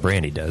bottles. Or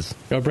Brandy does.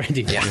 Or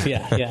Brandy does.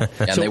 Yeah.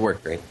 And they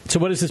work great. So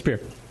what is this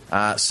beer?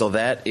 So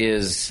that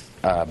is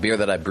beer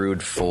that I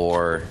brewed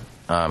for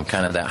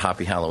kind of that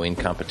Hoppy Halloween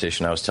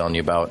competition I was telling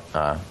you about.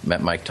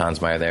 Met Mike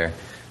Tonsmeyer there,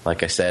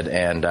 like I said.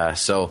 And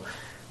so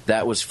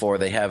that was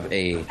they have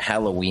a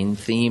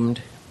Halloween-themed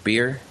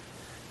beer.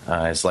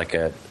 It's like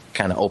a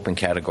kind of open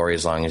category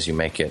as long as you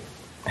make it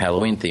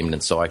Halloween-themed.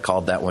 And so I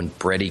called that one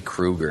Bretty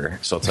Krueger.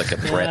 So it's like a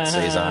Brett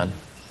Saison.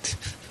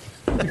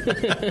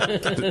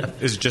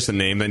 Is it just a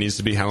name that needs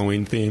to be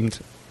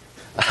Halloween-themed?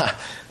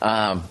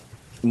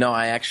 No,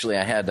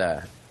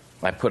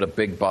 I put a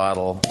big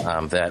bottle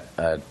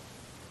that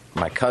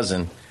my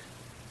cousin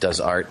does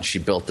art, and she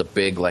built a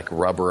big, like,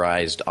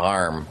 rubberized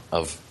arm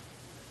of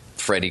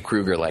Freddy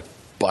Krueger, like,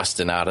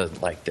 busting out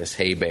of, like, this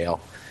hay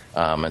bale.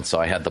 And so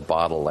I had the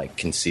bottle, like,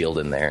 concealed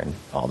in there and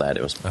all that.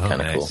 It was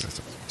kind of cool.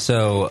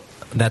 So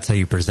that's how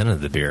you presented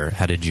the beer.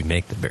 How did you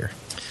make the beer?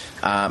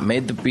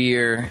 Made the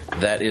beer.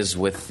 That is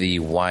with the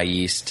Y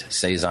Yeast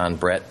Saison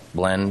Brett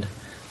blend.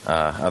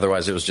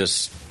 Otherwise, it was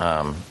just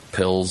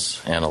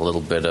pills and a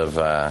little bit of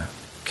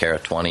Cara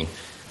 20.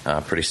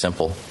 Pretty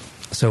simple.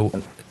 So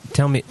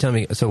tell me.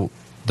 So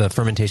the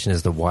fermentation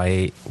is the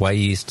Y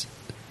Yeast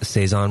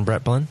Saison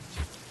Brett blend?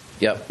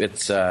 Yep,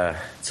 it's a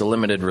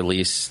limited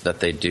release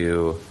that they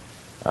do.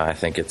 I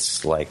think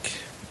it's like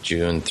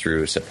June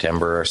through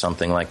September or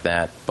something like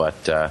that.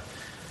 But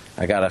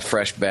I got a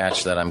fresh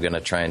batch that I'm going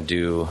to try and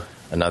do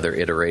another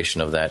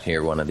iteration of that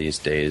here one of these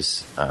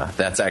days.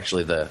 That's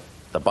actually the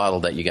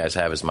bottle that you guys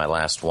have is my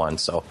last one,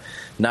 so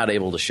not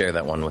able to share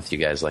that one with you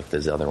guys like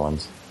these other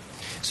ones.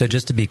 So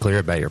just to be clear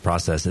about your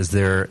process, is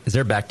there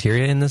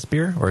bacteria in this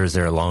beer, or is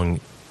there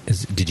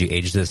did you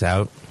age this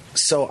out?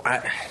 So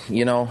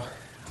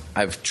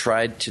I've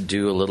tried to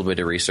do a little bit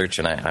of research,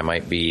 and I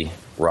might be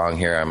wrong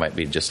here. I might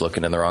be just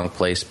looking in the wrong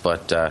place,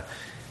 but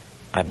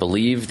I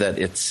believe that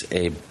it's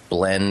a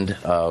blend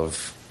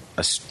of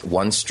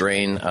one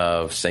strain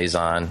of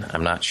Saison,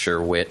 I'm not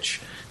sure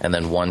which, and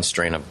then one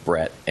strain of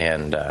Brett.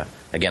 And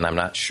again, I'm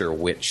not sure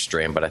which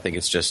strain, but I think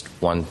it's just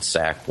one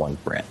sack, one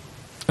Brett.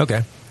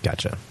 Okay,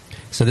 gotcha.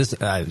 So this,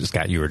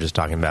 Scott, you were just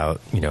talking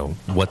about,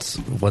 what's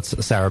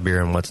a sour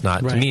beer and what's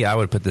not. Right. To me, I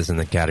would put this in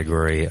the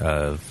category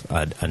of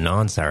a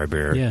non-sour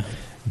beer. Yeah.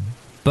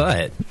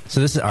 But,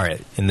 so this is, all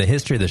right, in the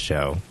history of the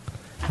show,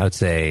 I would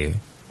say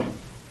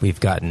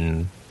we've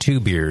gotten two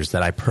beers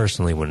that I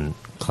personally wouldn't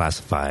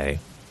classify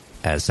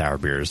as sour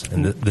beers.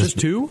 And just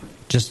two?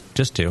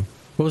 Just two.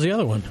 What was the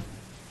other one?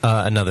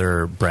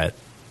 Another Brett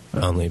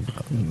and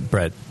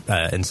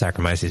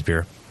Saccharomyces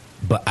beer.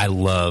 But I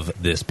love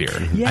this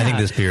beer. Yeah. I think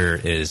this beer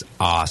is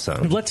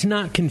awesome. Let's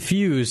not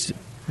confuse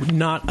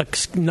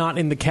not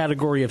in the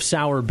category of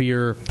sour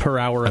beer per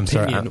our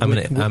opinion.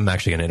 Sorry, I'm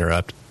actually going to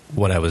interrupt.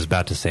 What I was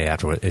about to say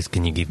afterward is,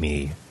 can you give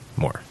me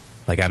more?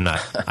 Like, I'm not.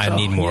 I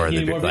need more of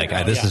the beer. Like,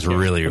 this is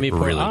really, really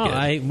good.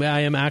 I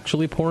am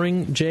actually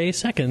pouring Jay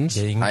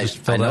seconds. Yeah,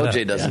 I know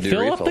Jay doesn't do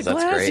fill refills. Up the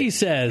glass, that's great. He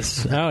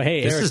says. Oh,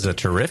 hey, this Eric, is a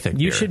terrific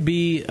beer. You should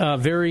be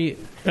very.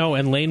 Oh,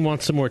 and Lane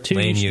wants some more too.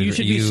 Lane, you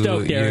should be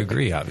stoked, Eric. You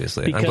agree,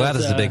 obviously. Because, I'm glad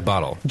this is a big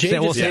bottle.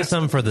 We'll save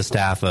some for the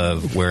staff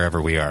of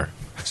wherever we are.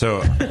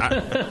 So,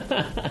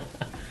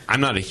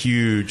 I'm not a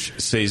huge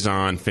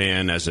Saison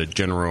fan as a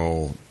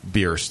general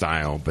beer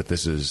style, but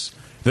this is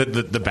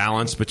the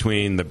balance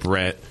between the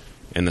Brett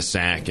and the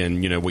sack,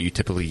 and what you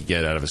typically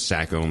get out of a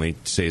sack only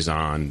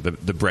Saison.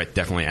 The Brett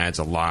definitely adds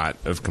a lot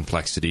of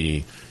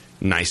complexity,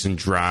 nice and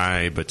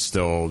dry, but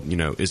still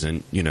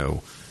isn't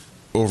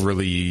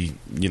overly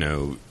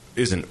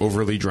isn't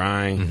overly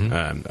dry.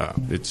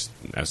 It's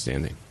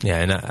outstanding. Yeah,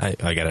 and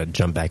I got to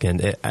jump back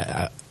in.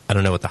 I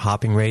don't know what the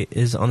hopping rate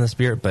is on this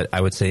beer, but I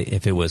would say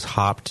if it was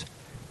hopped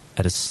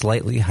at a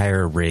slightly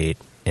higher rate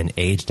and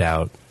aged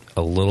out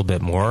a little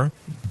bit more,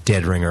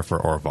 dead ringer for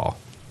Orval.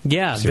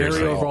 Yeah,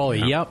 Seriously. very overall.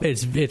 Yep,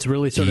 it's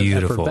really sort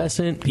Beautiful. of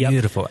effervescent. Yep.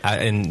 Beautiful.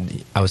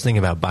 And I was thinking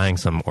about buying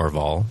some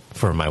Orval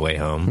for my way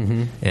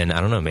home, and I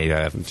don't know, maybe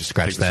I've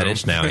scratched that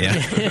itch now.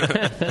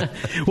 Yeah.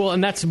 Well,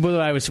 and that's what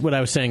I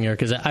was saying here,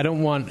 because I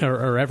don't want,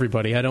 or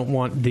everybody, I don't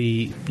want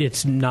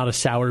it's not a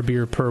sour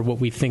beer per what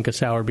we think a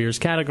sour beer is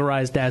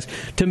categorized as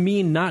to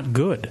mean not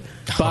good.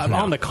 But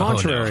on the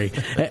contrary,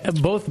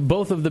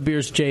 both of the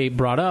beers Jay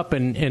brought up,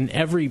 and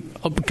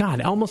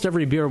almost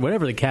every beer,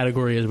 whatever the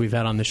category is we've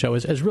had on the show,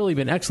 has really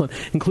been excellent,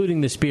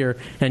 including this beer.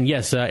 And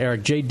yes,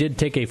 Eric, Jay did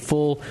take a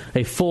full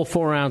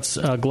 4-ounce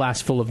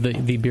glass full of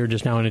the beer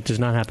just now, and it does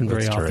not happen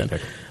very often.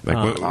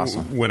 Like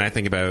when I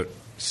think about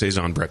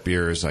Saison Brett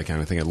beers, I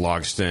kind of think of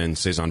Logston,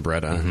 Saison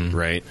Bretta,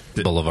 right?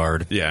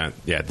 Boulevard. Yeah.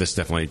 This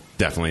definitely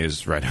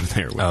is right up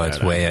there. With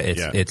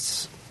that.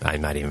 It's I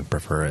might even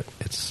prefer it.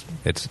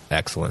 It's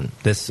excellent.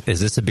 Is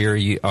this a beer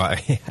you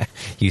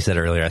said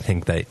earlier? I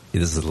think that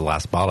this is the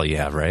last bottle you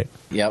have, right?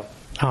 Yep.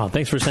 Oh,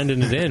 thanks for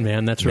sending it in,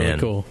 man. That's really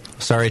cool.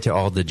 Sorry to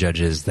all the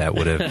judges that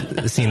would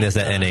have seen this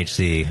at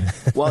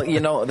NHC.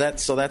 Well,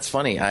 that's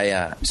funny.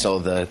 So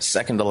the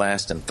second to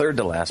last and third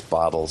to last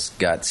bottles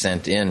got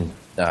sent in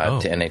to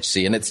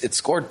NHC, and it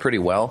scored pretty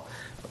well.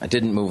 I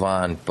didn't move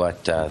on,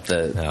 but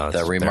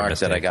the remark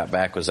that I got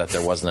back was that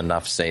there wasn't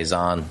enough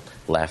Saison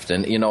left,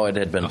 and it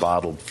had been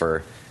bottled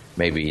for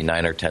maybe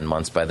 9 or 10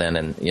 months by then,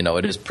 and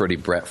it is pretty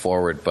Brett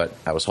forward. But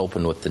I was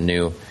hoping with the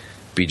new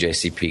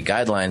BJCP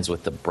guidelines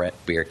with the Brett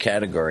beer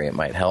category it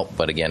might help,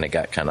 but again, it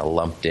got kind of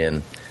lumped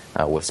in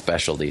with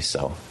specialties.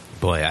 So,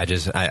 boy, I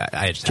just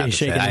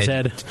shaking his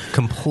head.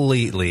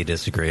 Completely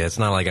disagree. It's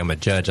not like I'm a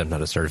judge. I'm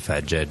not a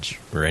certified judge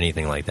or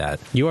anything like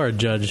that. You are a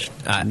judge.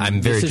 I'm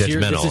very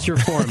judgmental. This is your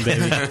forum,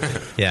 baby.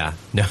 Yeah,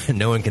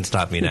 no one can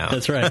stop me now.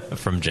 That's right.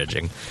 From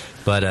judging.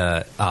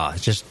 But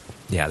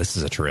this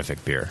is a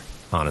terrific beer,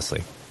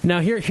 honestly. Now,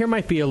 here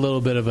might be a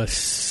little bit of a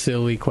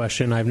silly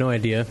question. I have no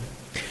idea.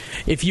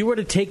 If you were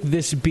to take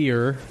this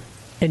beer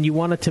and you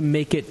wanted to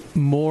make it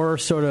more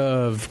sort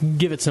of,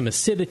 give it some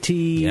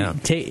acidity,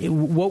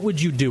 what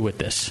would you do with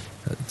this?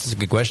 That's a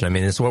good question. I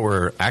mean, it's what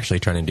we're actually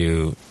trying to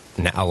do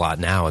a lot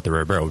now at the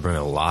Rare Barrel. We're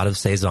bringing a lot of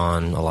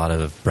Saison, a lot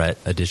of Brett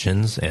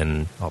additions,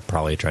 and I'll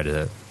probably try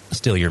to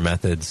steal your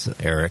methods,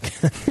 Eric,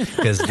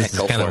 because this is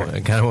kind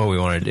of what we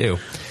want to do.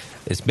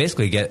 Is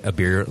basically get a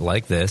beer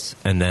like this,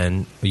 and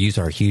then we use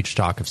our huge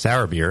stock of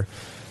sour beer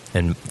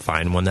and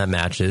find one that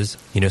matches.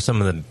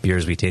 Some of the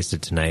beers we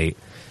tasted tonight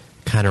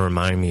kind of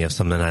remind me of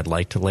something I'd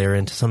like to layer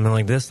into something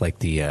like this, like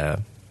the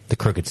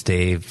Crooked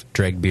Stave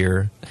Dreg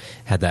beer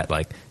had that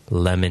like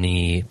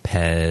lemony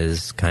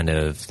Pez kind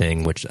of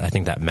thing, which I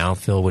think that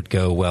mouthfeel would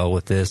go well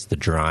with this. The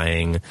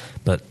drying,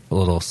 but a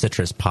little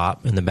citrus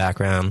pop in the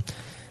background.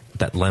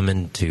 That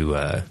lemon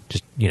to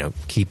just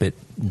keep it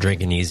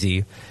drinking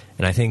easy.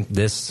 And I think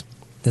this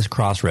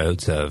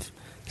crossroads of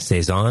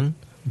Saison,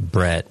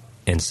 Brett,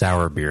 and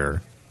sour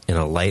beer in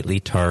a lightly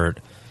tart,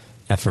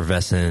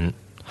 effervescent,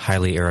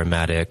 highly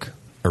aromatic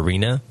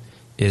arena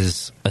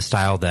is a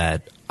style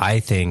that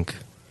I think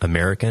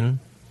American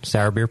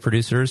sour beer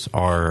producers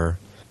are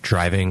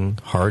driving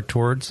hard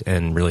towards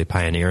and really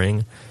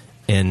pioneering.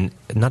 And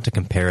not to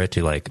compare it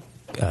to like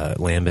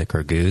Lambic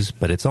or Goose,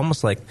 but it's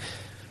almost like,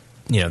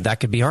 that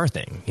could be our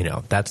thing.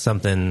 That's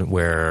something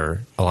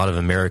where a lot of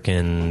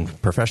American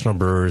professional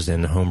brewers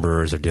and home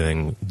brewers are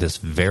doing this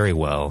very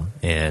well,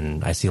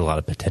 and I see a lot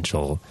of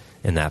potential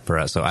in that for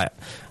us. So I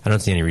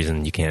don't see any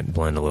reason you can't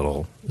blend a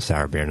little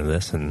sour beer into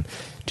this. And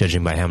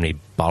judging by how many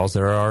bottles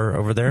there are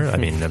over there, I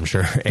mean, I'm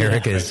sure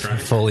Eric is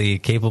fully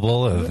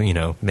capable of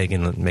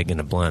making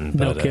a blend.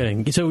 No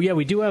kidding. So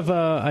we do have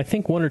I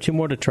think 1 or 2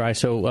 more to try.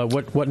 So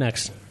what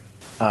next?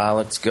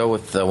 Let's go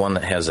with the one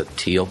that has a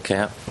teal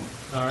cap.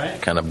 All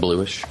right. Kind of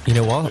bluish.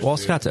 While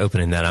Scott's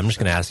opening that, I'm just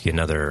going to ask you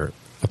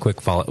a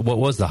quick follow. What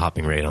was the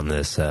hopping rate on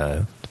this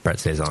Brett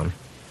Saison?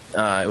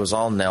 It was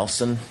all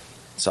Nelson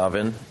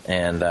Sauvin,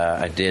 and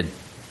I did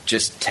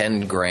just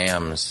 10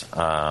 grams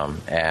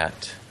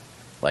at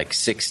like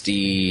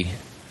 60,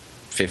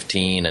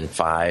 15, and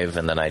 5,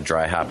 and then I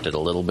dry hopped it a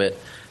little bit.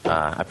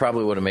 I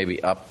probably would have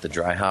maybe upped the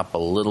dry hop a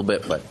little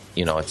bit, but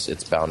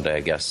it's bound to, I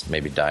guess,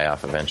 maybe die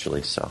off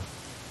eventually. So.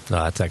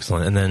 That's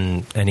excellent. And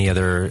then any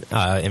other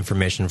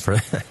information for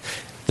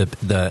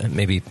the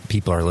maybe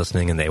people are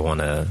listening and they want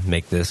to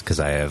make this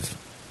because I have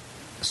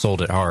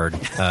sold it hard.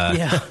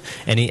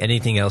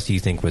 Anything else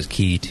you think was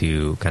key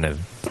to kind of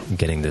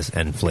getting this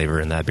end flavor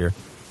in that beer?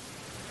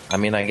 I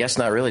mean, I guess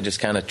not really.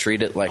 Just kind of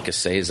treat it like a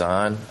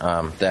Saison.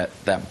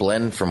 That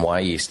blend from Y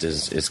Yeast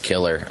is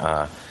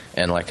killer.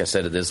 And like I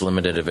said, it is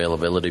limited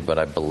availability, but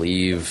I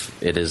believe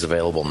it is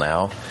available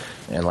now.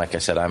 And like I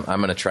said, I'm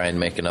going to try and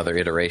make another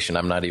iteration.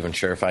 I'm not even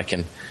sure if I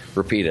can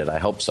repeat it. I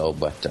hope so,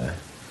 but...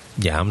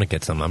 Yeah, I'm going to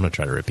get some. I'm going to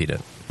try to repeat it.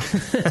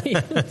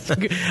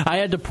 I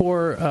had to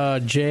pour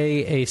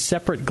Jay a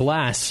separate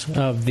glass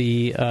of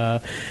the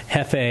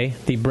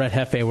Hefe, the Brett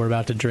Hefe we're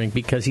about to drink,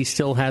 because he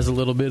still has a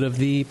little bit of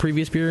the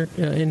previous beer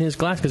in his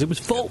glass because it was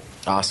full.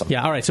 Awesome.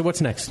 Yeah. All right. So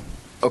what's next?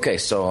 Okay,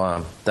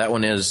 so that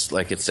one is,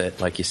 like you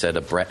said,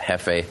 a Brett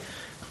Hefe.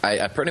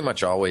 I pretty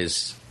much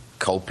always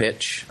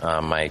co-pitch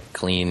my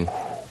clean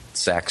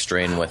sack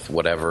strain with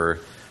whatever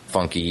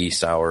funky,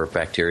 sour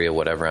bacteria,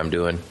 whatever I'm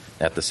doing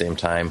at the same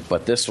time.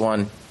 But this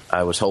one,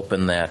 I was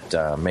hoping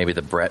that maybe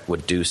the Brett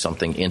would do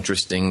something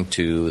interesting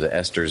to the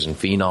esters and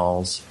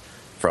phenols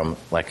from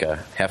like a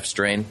hef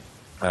strain.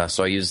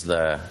 So I used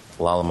the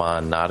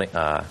Lallemand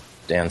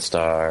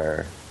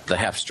Danstar, the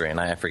hef strain.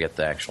 I forget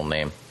the actual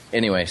name.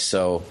 Anyway,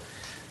 so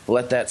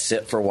let that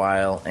sit for a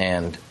while,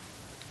 and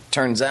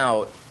turns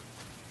out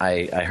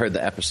I heard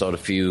the episode a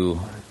few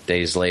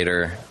days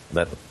later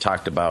that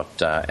talked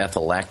about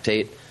ethyl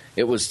lactate.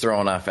 It was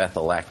throwing off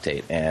ethyl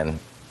lactate, and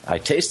I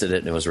tasted it,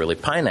 and it was really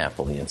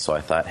pineapple-y, and so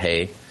I thought,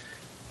 hey,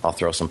 I'll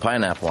throw some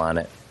pineapple on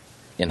it.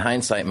 In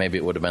hindsight, maybe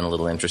it would have been a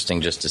little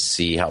interesting just to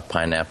see how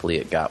pineapple-y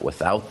it got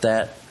without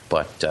that,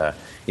 but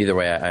either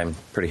way, I'm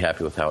pretty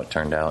happy with how it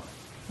turned out.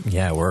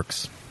 Yeah, it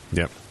works.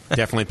 Yep.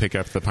 Definitely pick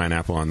up the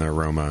pineapple on the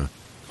aroma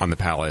on the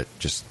palate.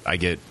 Just I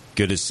get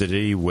good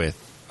acidity with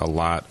a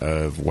lot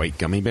of white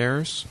gummy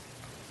bears,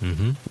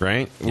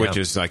 right? Yep. Which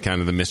is like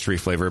kind of the mystery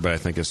flavor, but I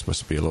think it's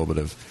supposed to be a little bit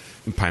of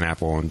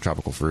pineapple and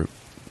tropical fruit.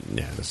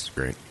 Yeah, this is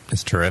great.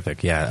 It's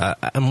terrific. Yeah,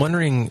 I'm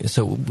wondering.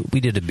 So we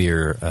did a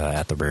beer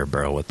at the Rare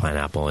Barrel with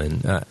pineapple,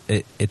 and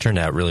it turned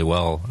out really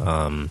well.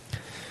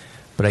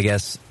 But I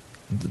guess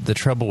the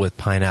trouble with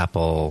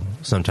pineapple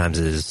sometimes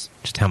is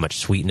just how much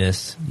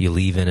sweetness you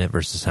leave in it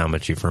versus how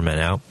much you ferment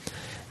out.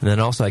 And then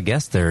also, I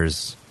guess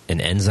there's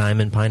an enzyme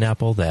in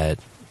pineapple that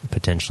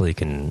potentially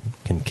can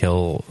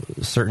kill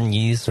certain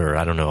yeasts, or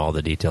I don't know all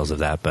the details of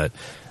that, but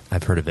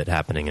I've heard of it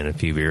happening in a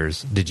few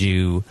beers. Did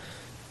you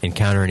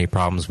encounter any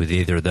problems with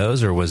either of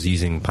those, or was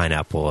using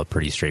pineapple a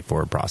pretty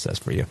straightforward process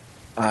for you?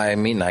 I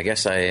mean, I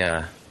guess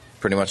I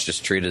pretty much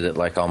just treated it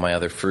like all my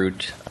other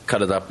fruit,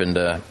 cut it up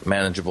into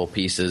manageable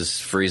pieces,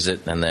 freeze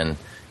it, and then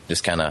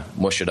just kind of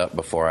mush it up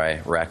before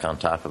I rack on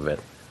top of it.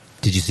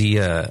 Did you see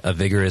a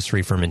vigorous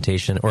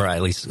re-fermentation, or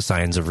at least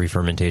signs of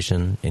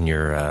re-fermentation in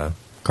your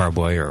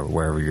carboy or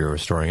wherever you were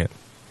storing it?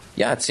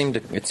 Yeah, it seemed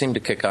to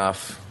kick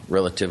off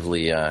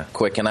relatively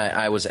quick, and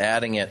I was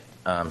adding it.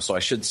 So I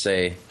should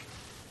say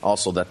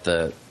also that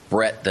the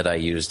Brett that I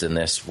used in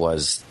this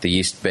was the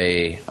East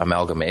Bay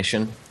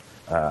amalgamation.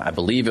 I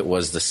believe it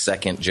was the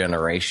second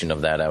generation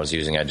of that I was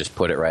using. I just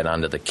put it right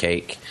onto the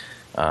cake,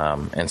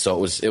 and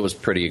so it was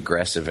pretty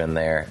aggressive in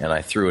there. And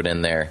I threw it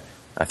in there.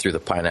 I threw the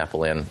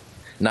pineapple in.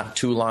 Not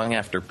too long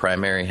after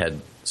primary had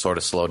sort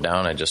of slowed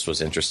down, I just was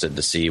interested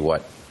to see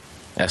what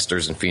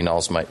esters and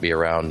phenols might be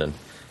around. And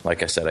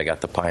like I said, I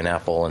got the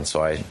pineapple, and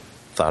so I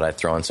thought I'd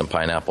throw in some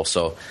pineapple.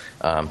 So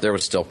there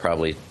was still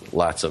probably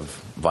lots of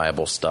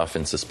viable stuff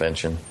in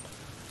suspension.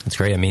 That's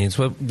great. I mean, it's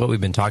what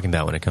we've been talking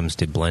about when it comes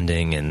to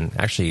blending, and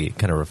actually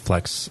kind of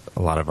reflects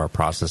a lot of our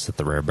process at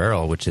the Rare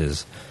Barrel, which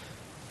is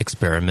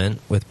experiment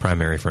with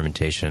primary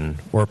fermentation,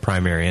 or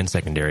primary and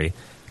secondary.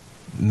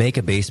 Make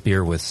a base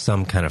beer with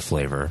some kind of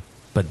flavor,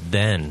 but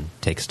then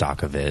take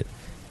stock of it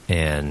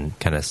and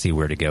kind of see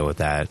where to go with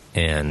that.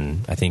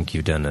 And I think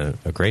you've done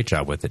a great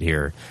job with it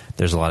here.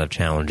 There's a lot of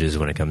challenges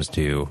when it comes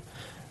to,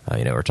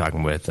 we're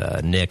talking with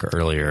Nick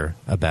earlier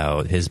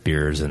about his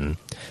beers, and,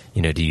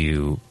 do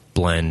you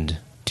blend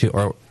to,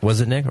 or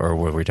was it Nick, or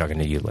were we talking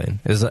to you, Lane?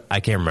 I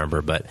can't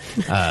remember, but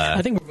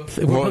I think we're both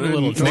a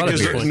little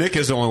drunk. Nick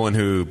is the only one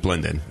who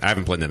blended. I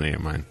haven't blended any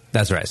of mine.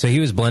 That's right. So he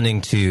was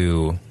blending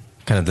to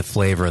kind of the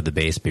flavor of the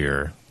base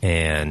beer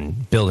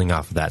and building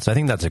off of that. So I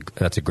think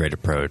that's a great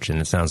approach, and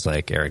it sounds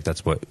like, Eric,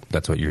 that's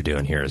what you're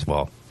doing here as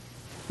well.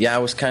 Yeah, I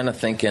was kind of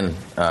thinking,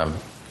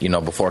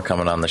 before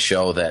coming on the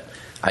show, that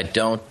I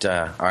don't, or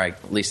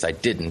at least I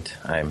didn't.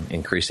 I'm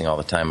increasing all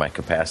the time my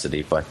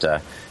capacity, but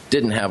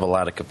didn't have a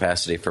lot of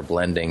capacity for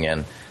blending,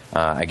 and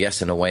I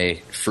guess in a way,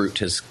 fruit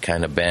has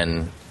kind of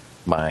been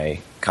my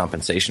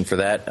compensation for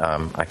that.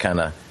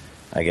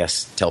 I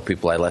guess tell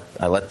people I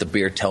let the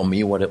beer tell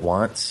me what it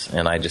wants,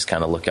 and I just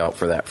kind of look out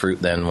for that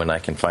fruit then when I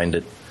can find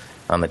it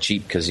on the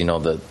cheap, because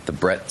the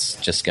Brett's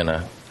just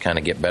gonna kind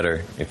of get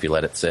better if you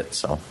let it sit.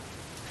 So,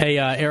 hey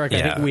Eric,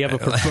 I think we have a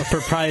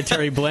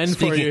proprietary blend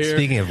for you here.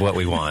 Speaking of what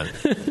we want,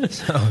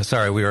 so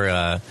sorry,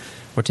 we're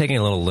taking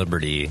a little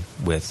liberty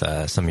with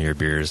some of your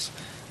beers.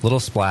 Little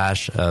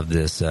splash of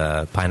this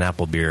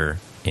pineapple beer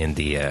in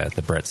the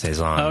Brett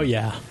Saison. Oh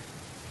yeah.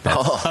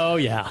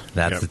 Yeah.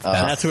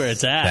 That's where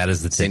it's at. That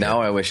is the ticket. See,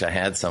 now I wish I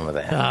had some of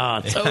that.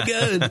 Oh, it's so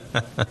good.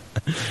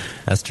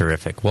 That's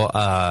terrific.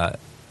 Well,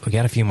 we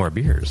got a few more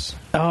beers.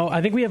 Oh,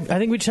 I think we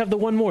just have the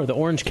one more, the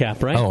orange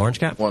cap, right? Oh, orange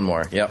cap? One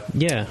more. Yep.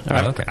 Yeah. All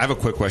right. Okay. I have a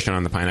quick question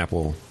on the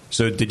pineapple.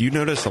 So did you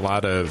notice a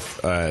lot of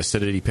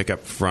acidity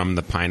pickup from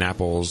the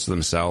pineapples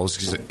themselves?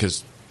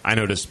 Because I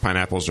noticed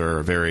pineapples are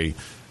a very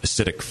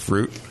acidic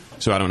fruit.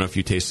 So I don't know if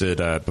you tasted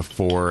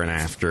before and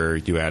after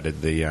you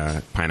added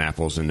the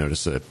pineapples and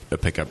noticed a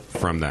pickup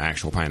from the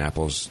actual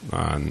pineapples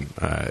on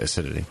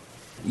acidity.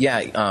 Yeah,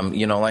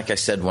 like I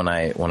said, when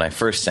I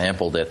first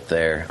sampled it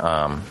there,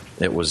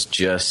 it was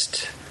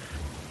just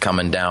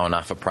coming down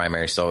off of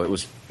primary, so it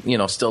was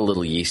still a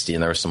little yeasty,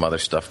 and there was some other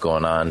stuff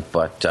going on.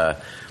 But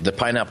the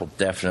pineapple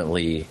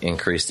definitely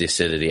increased the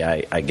acidity.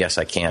 I guess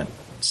I can't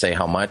say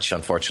how much.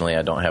 Unfortunately,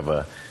 I don't have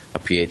a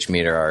pH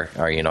meter,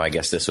 or I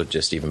guess this would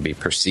just even be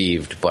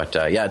perceived. But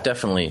yeah,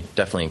 definitely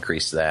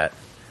increased that.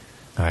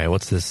 All right,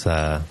 what's this?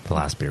 The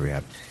last beer we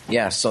had?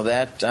 Yeah, so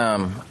that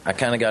I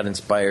kind of got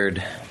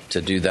inspired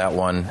to do that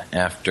one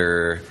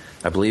after,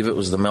 I believe it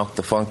was the Milk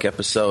the Funk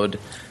episode,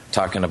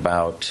 talking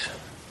about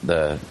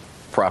the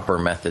proper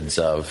methods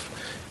of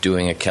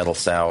doing a kettle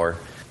sour,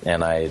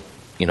 and I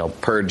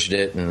purged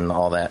it and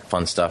all that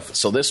fun stuff.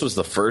 So this was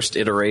the first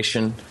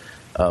iteration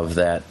of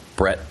that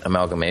Brett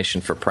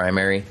amalgamation for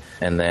primary,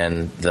 and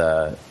then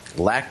the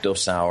lacto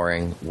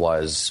souring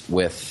was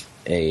with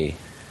a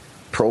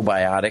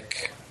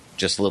probiotic,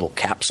 just little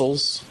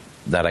capsules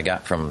that I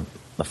got from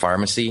the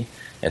pharmacy.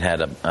 It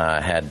had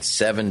had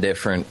 7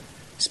 different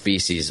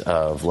species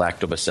of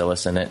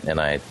lactobacillus in it, and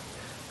I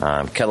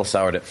kettle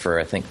soured it for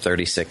I think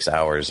 36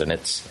 hours, and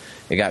it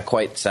got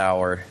quite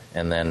sour.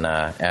 And then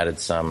added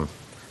some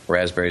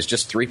raspberries,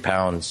 just 3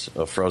 pounds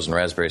of frozen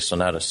raspberries, so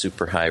not a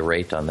super high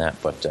rate on that,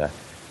 but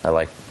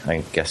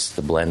I guess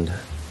the blend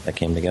that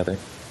came together.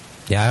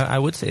 Yeah, I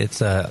would say it's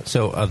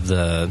so of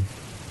the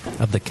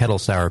kettle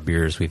sour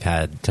beers we've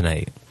had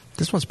tonight,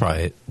 this one's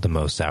probably the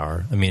most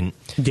sour. I mean,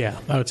 yeah,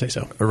 I would say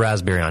so. A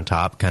raspberry on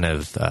top kind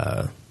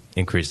of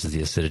increases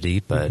the acidity,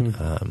 but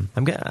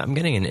I'm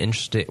getting an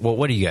interesting. Well,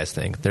 what do you guys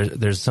think?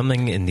 There's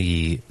something in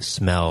the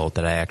smell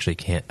that I actually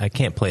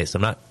can't place.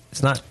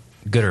 It's not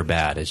good or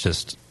bad. It's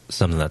just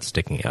something that's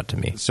sticking out to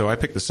me. So I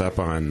picked this up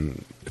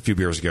on a few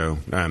beers ago.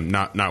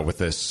 Not with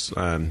this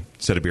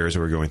set of beers that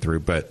we're going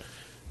through, but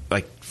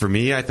like for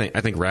me, I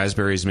think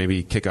raspberries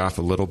maybe kick off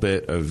a little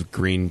bit of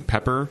green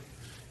pepper,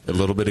 a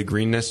little bit of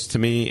greenness to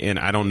me, and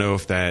I don't know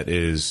if that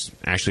is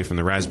actually from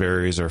the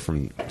raspberries or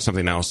from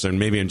something else, and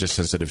maybe I'm just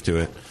sensitive to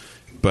it.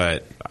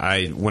 But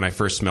when I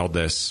first smelled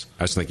this,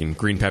 I was thinking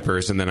green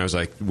peppers, and then I was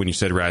like, when you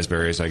said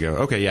raspberries, I go,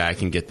 okay, yeah, I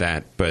can get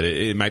that, but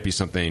it might be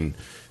something.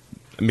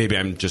 Maybe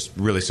I'm just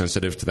really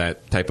sensitive to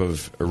that type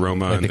of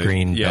aroma. Like the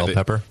green bell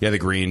pepper? Yeah, the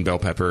green bell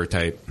pepper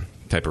type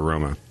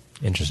aroma.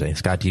 Interesting.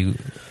 Scott, do you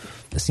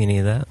see any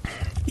of that?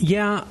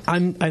 Yeah, I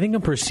think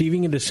I'm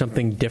perceiving it as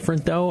something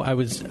different, though.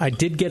 I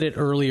did get it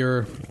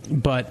earlier,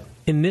 but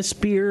in this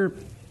beer,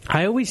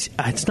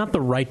 it's not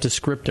the right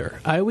descriptor.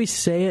 I always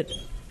say it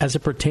as it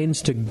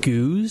pertains to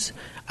goose.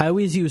 I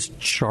always use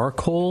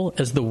charcoal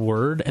as the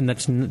word, and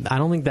I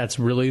don't think that's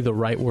really the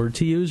right word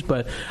to use,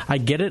 but I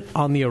get it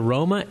on the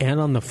aroma and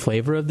on the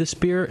flavor of this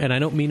beer, and I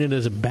don't mean it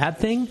as a bad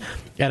thing,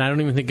 and I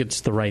don't even think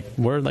it's the right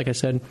word, like I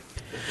said.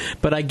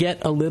 But I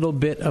get a little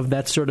bit of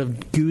that sort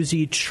of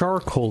goosey,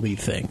 charcoal-y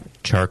thing.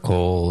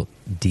 Charcoal,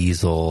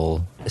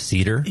 diesel,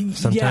 cedar,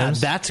 sometimes? Yeah,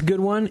 that's a good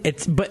one.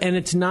 And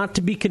it's not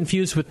to be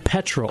confused with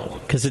petrol,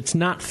 because it's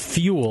not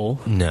fuel.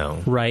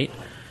 No. Right?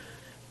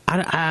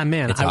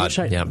 Man, I wish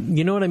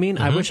you know what I mean?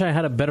 Mm-hmm. I wish I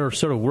had a better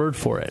sort of word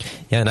for it.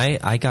 Yeah, and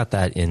I got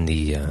that in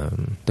the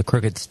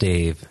Crooked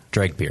Stave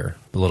Dreg beer,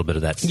 a little bit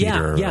of that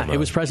cedar Yeah, aroma. It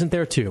was present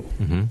there, too.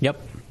 Mm-hmm.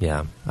 Yep.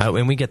 Yeah,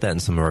 and we get that in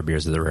some of our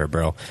beers at the Rare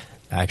Barrel.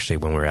 Actually,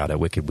 when we were out at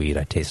Wicked Weed,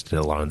 I tasted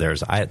a lot of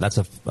theirs. That's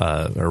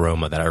a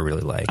aroma that I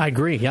really like. I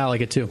agree. Yeah, I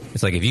like it, too.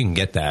 It's like if you can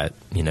get that,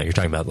 you're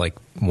talking about like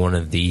one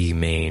of the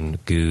main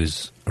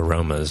goose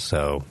aromas,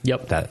 so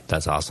yep.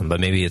 That's awesome. But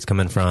maybe it's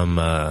coming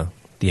from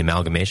the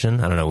amalgamation.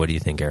 I don't know. What do you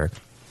think, Eric?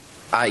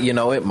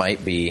 It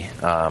might be.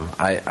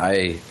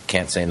 I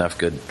can't say enough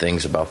good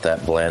things about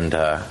that blend.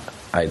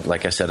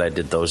 Like I said, I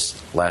did those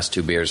last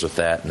 2 beers with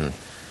that, and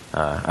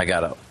I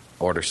got to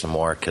order some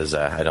more because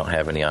I don't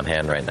have any on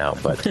hand right now.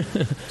 But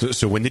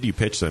so when did you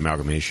pitch the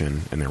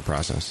amalgamation in their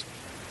process?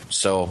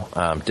 So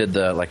did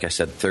the, like I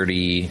said,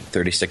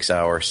 36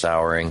 hour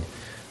souring,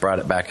 brought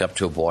it back up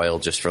to a boil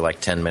just for like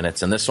 10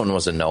 minutes, and this one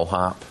was a no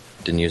hop.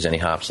 Didn't use any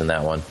hops in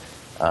that one.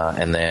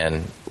 And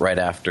then right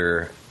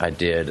after, I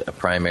did a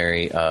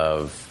primary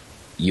of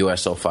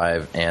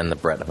US-05 and the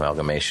Brett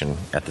amalgamation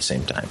at the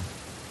same time.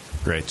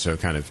 Great. So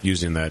kind of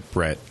using that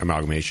Brett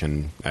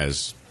amalgamation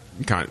as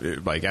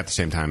like at the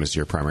same time as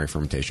your primary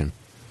fermentation.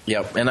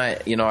 Yep. And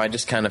I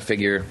just kind of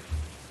figure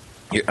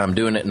I'm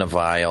doing it in a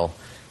vial,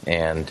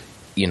 and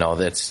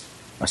that's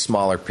a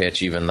smaller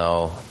pitch, even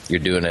though you're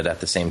doing it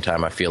at the same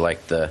time. I feel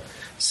like the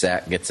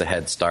sack gets a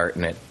head start,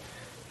 and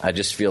I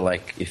just feel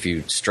like if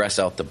you stress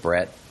out the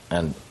Brett,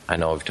 and I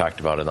know we've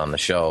talked about it on the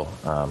show,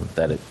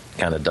 that it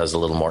kind of does a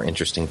little more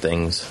interesting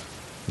things.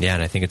 Yeah,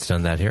 and I think it's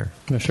done that here.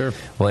 Yeah, sure.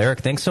 Well,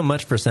 Eric, thanks so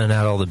much for sending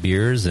out all the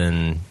beers,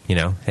 and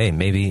hey,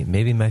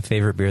 maybe my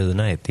favorite beer of the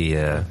night,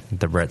 the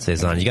Brett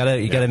Saison. You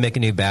gotta make a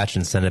new batch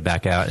and send it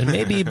back out, and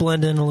maybe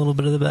blend in a little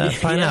bit of the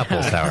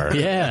pineapple sour.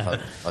 Yeah,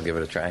 I'll give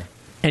it a try.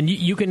 And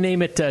you can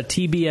name it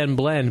TBN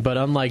Blend, but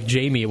unlike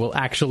Jamie, it will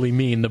actually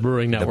mean the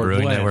Brewing Network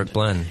Brewing Blend. Network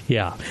Blend.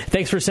 Yeah.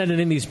 Thanks for sending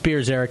in these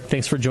beers, Eric.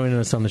 Thanks for joining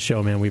us on the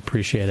show, man. We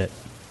appreciate it.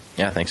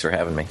 Yeah, thanks for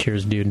having me.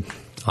 Cheers, dude.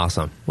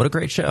 Awesome. What a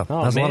great show. Oh,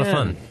 that was a lot of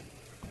fun.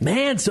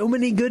 Man, so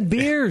many good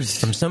beers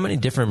from so many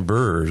different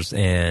brewers,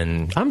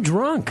 and I'm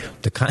drunk.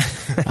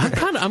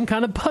 I'm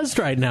kind of buzzed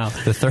right now.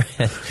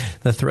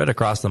 The thread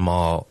across them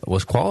all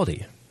was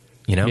quality.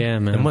 You know? Yeah,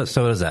 man. And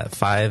so what is that?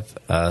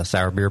 5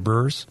 sour beer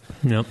brewers?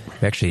 Yep.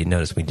 We actually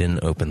noticed we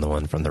didn't open the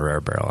one from the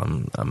Rare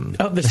Barrel.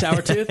 Oh, the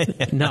sour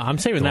tooth? No, I'm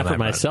saving that for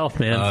myself,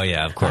 man. Oh,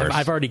 yeah, of course.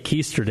 I've already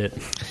keistered it.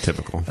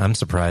 Typical. I'm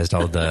surprised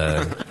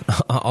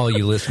all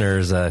you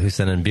listeners who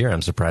sent in beer,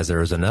 I'm surprised there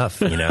was enough,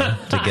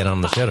 to get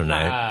on the show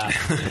tonight.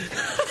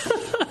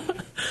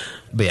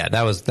 But yeah,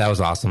 that was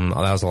awesome.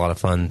 That was a lot of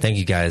fun. Thank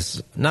you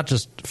guys, not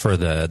just for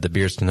the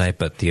beers tonight,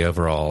 but the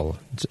overall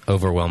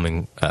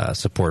overwhelming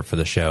support for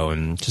the show,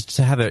 and just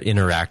to have it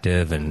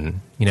interactive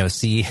and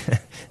see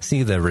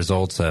the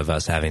results of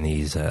us having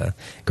these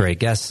great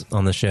guests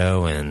on the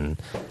show and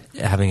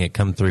having it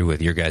come through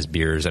with your guys'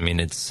 beers. I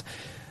mean,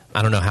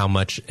 I don't know how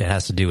much it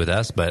has to do with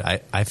us,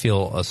 but I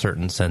feel a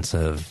certain sense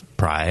of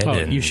pride. Oh,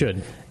 and you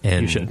should.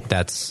 And you should.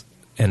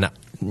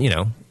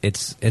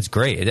 It's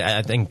great.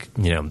 I think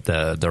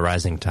the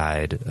rising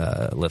tide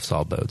lifts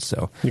all boats.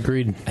 So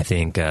agreed. I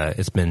think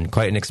it's been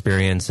quite an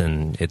experience,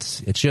 and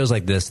it's shows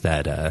like this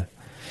that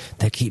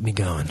keep me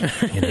going.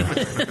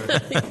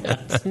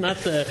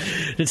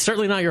 It's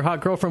certainly not your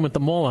hot girlfriend with the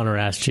mole on her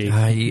ass cheek.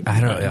 I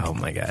don't. Oh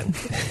my god.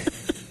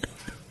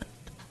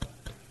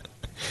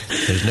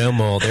 There's no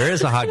mole. There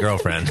is a hot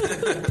girlfriend.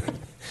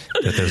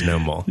 But there's no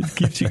mole. It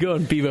keeps you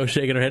going. Bevo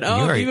shaking her head.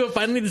 Oh, Bevo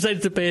finally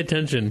decided to pay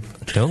attention.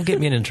 Don't get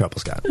me in trouble,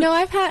 Scott. No,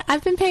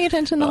 I've been paying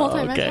attention the whole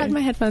time. Okay. I've had my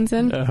headphones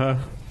in. All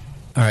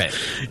right.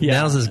 Yeah.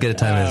 Now's as good a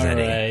time as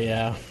any. Right,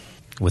 yeah.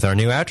 With our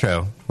new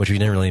outro, which we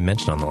didn't really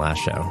mention on the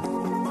last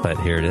show, but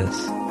here it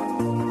is.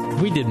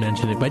 We did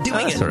mention it by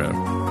doing it. Sort of.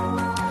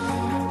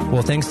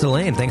 Well, thanks to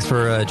Lane. Thanks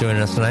for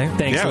joining us tonight.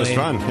 Thanks, Lane. It was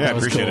fun. Yeah, I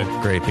appreciate it.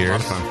 Great beers. A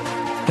lot of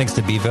fun. Thanks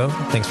to Bevo.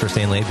 Thanks for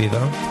staying late, Bevo.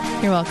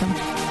 You're welcome.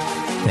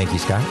 Thank you,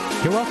 Scott.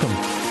 You're welcome.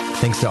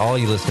 Thanks to all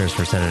you listeners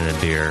for sending in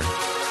beer.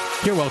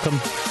 You're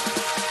welcome.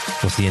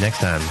 We'll see you next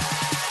time.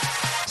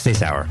 Stay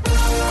sour.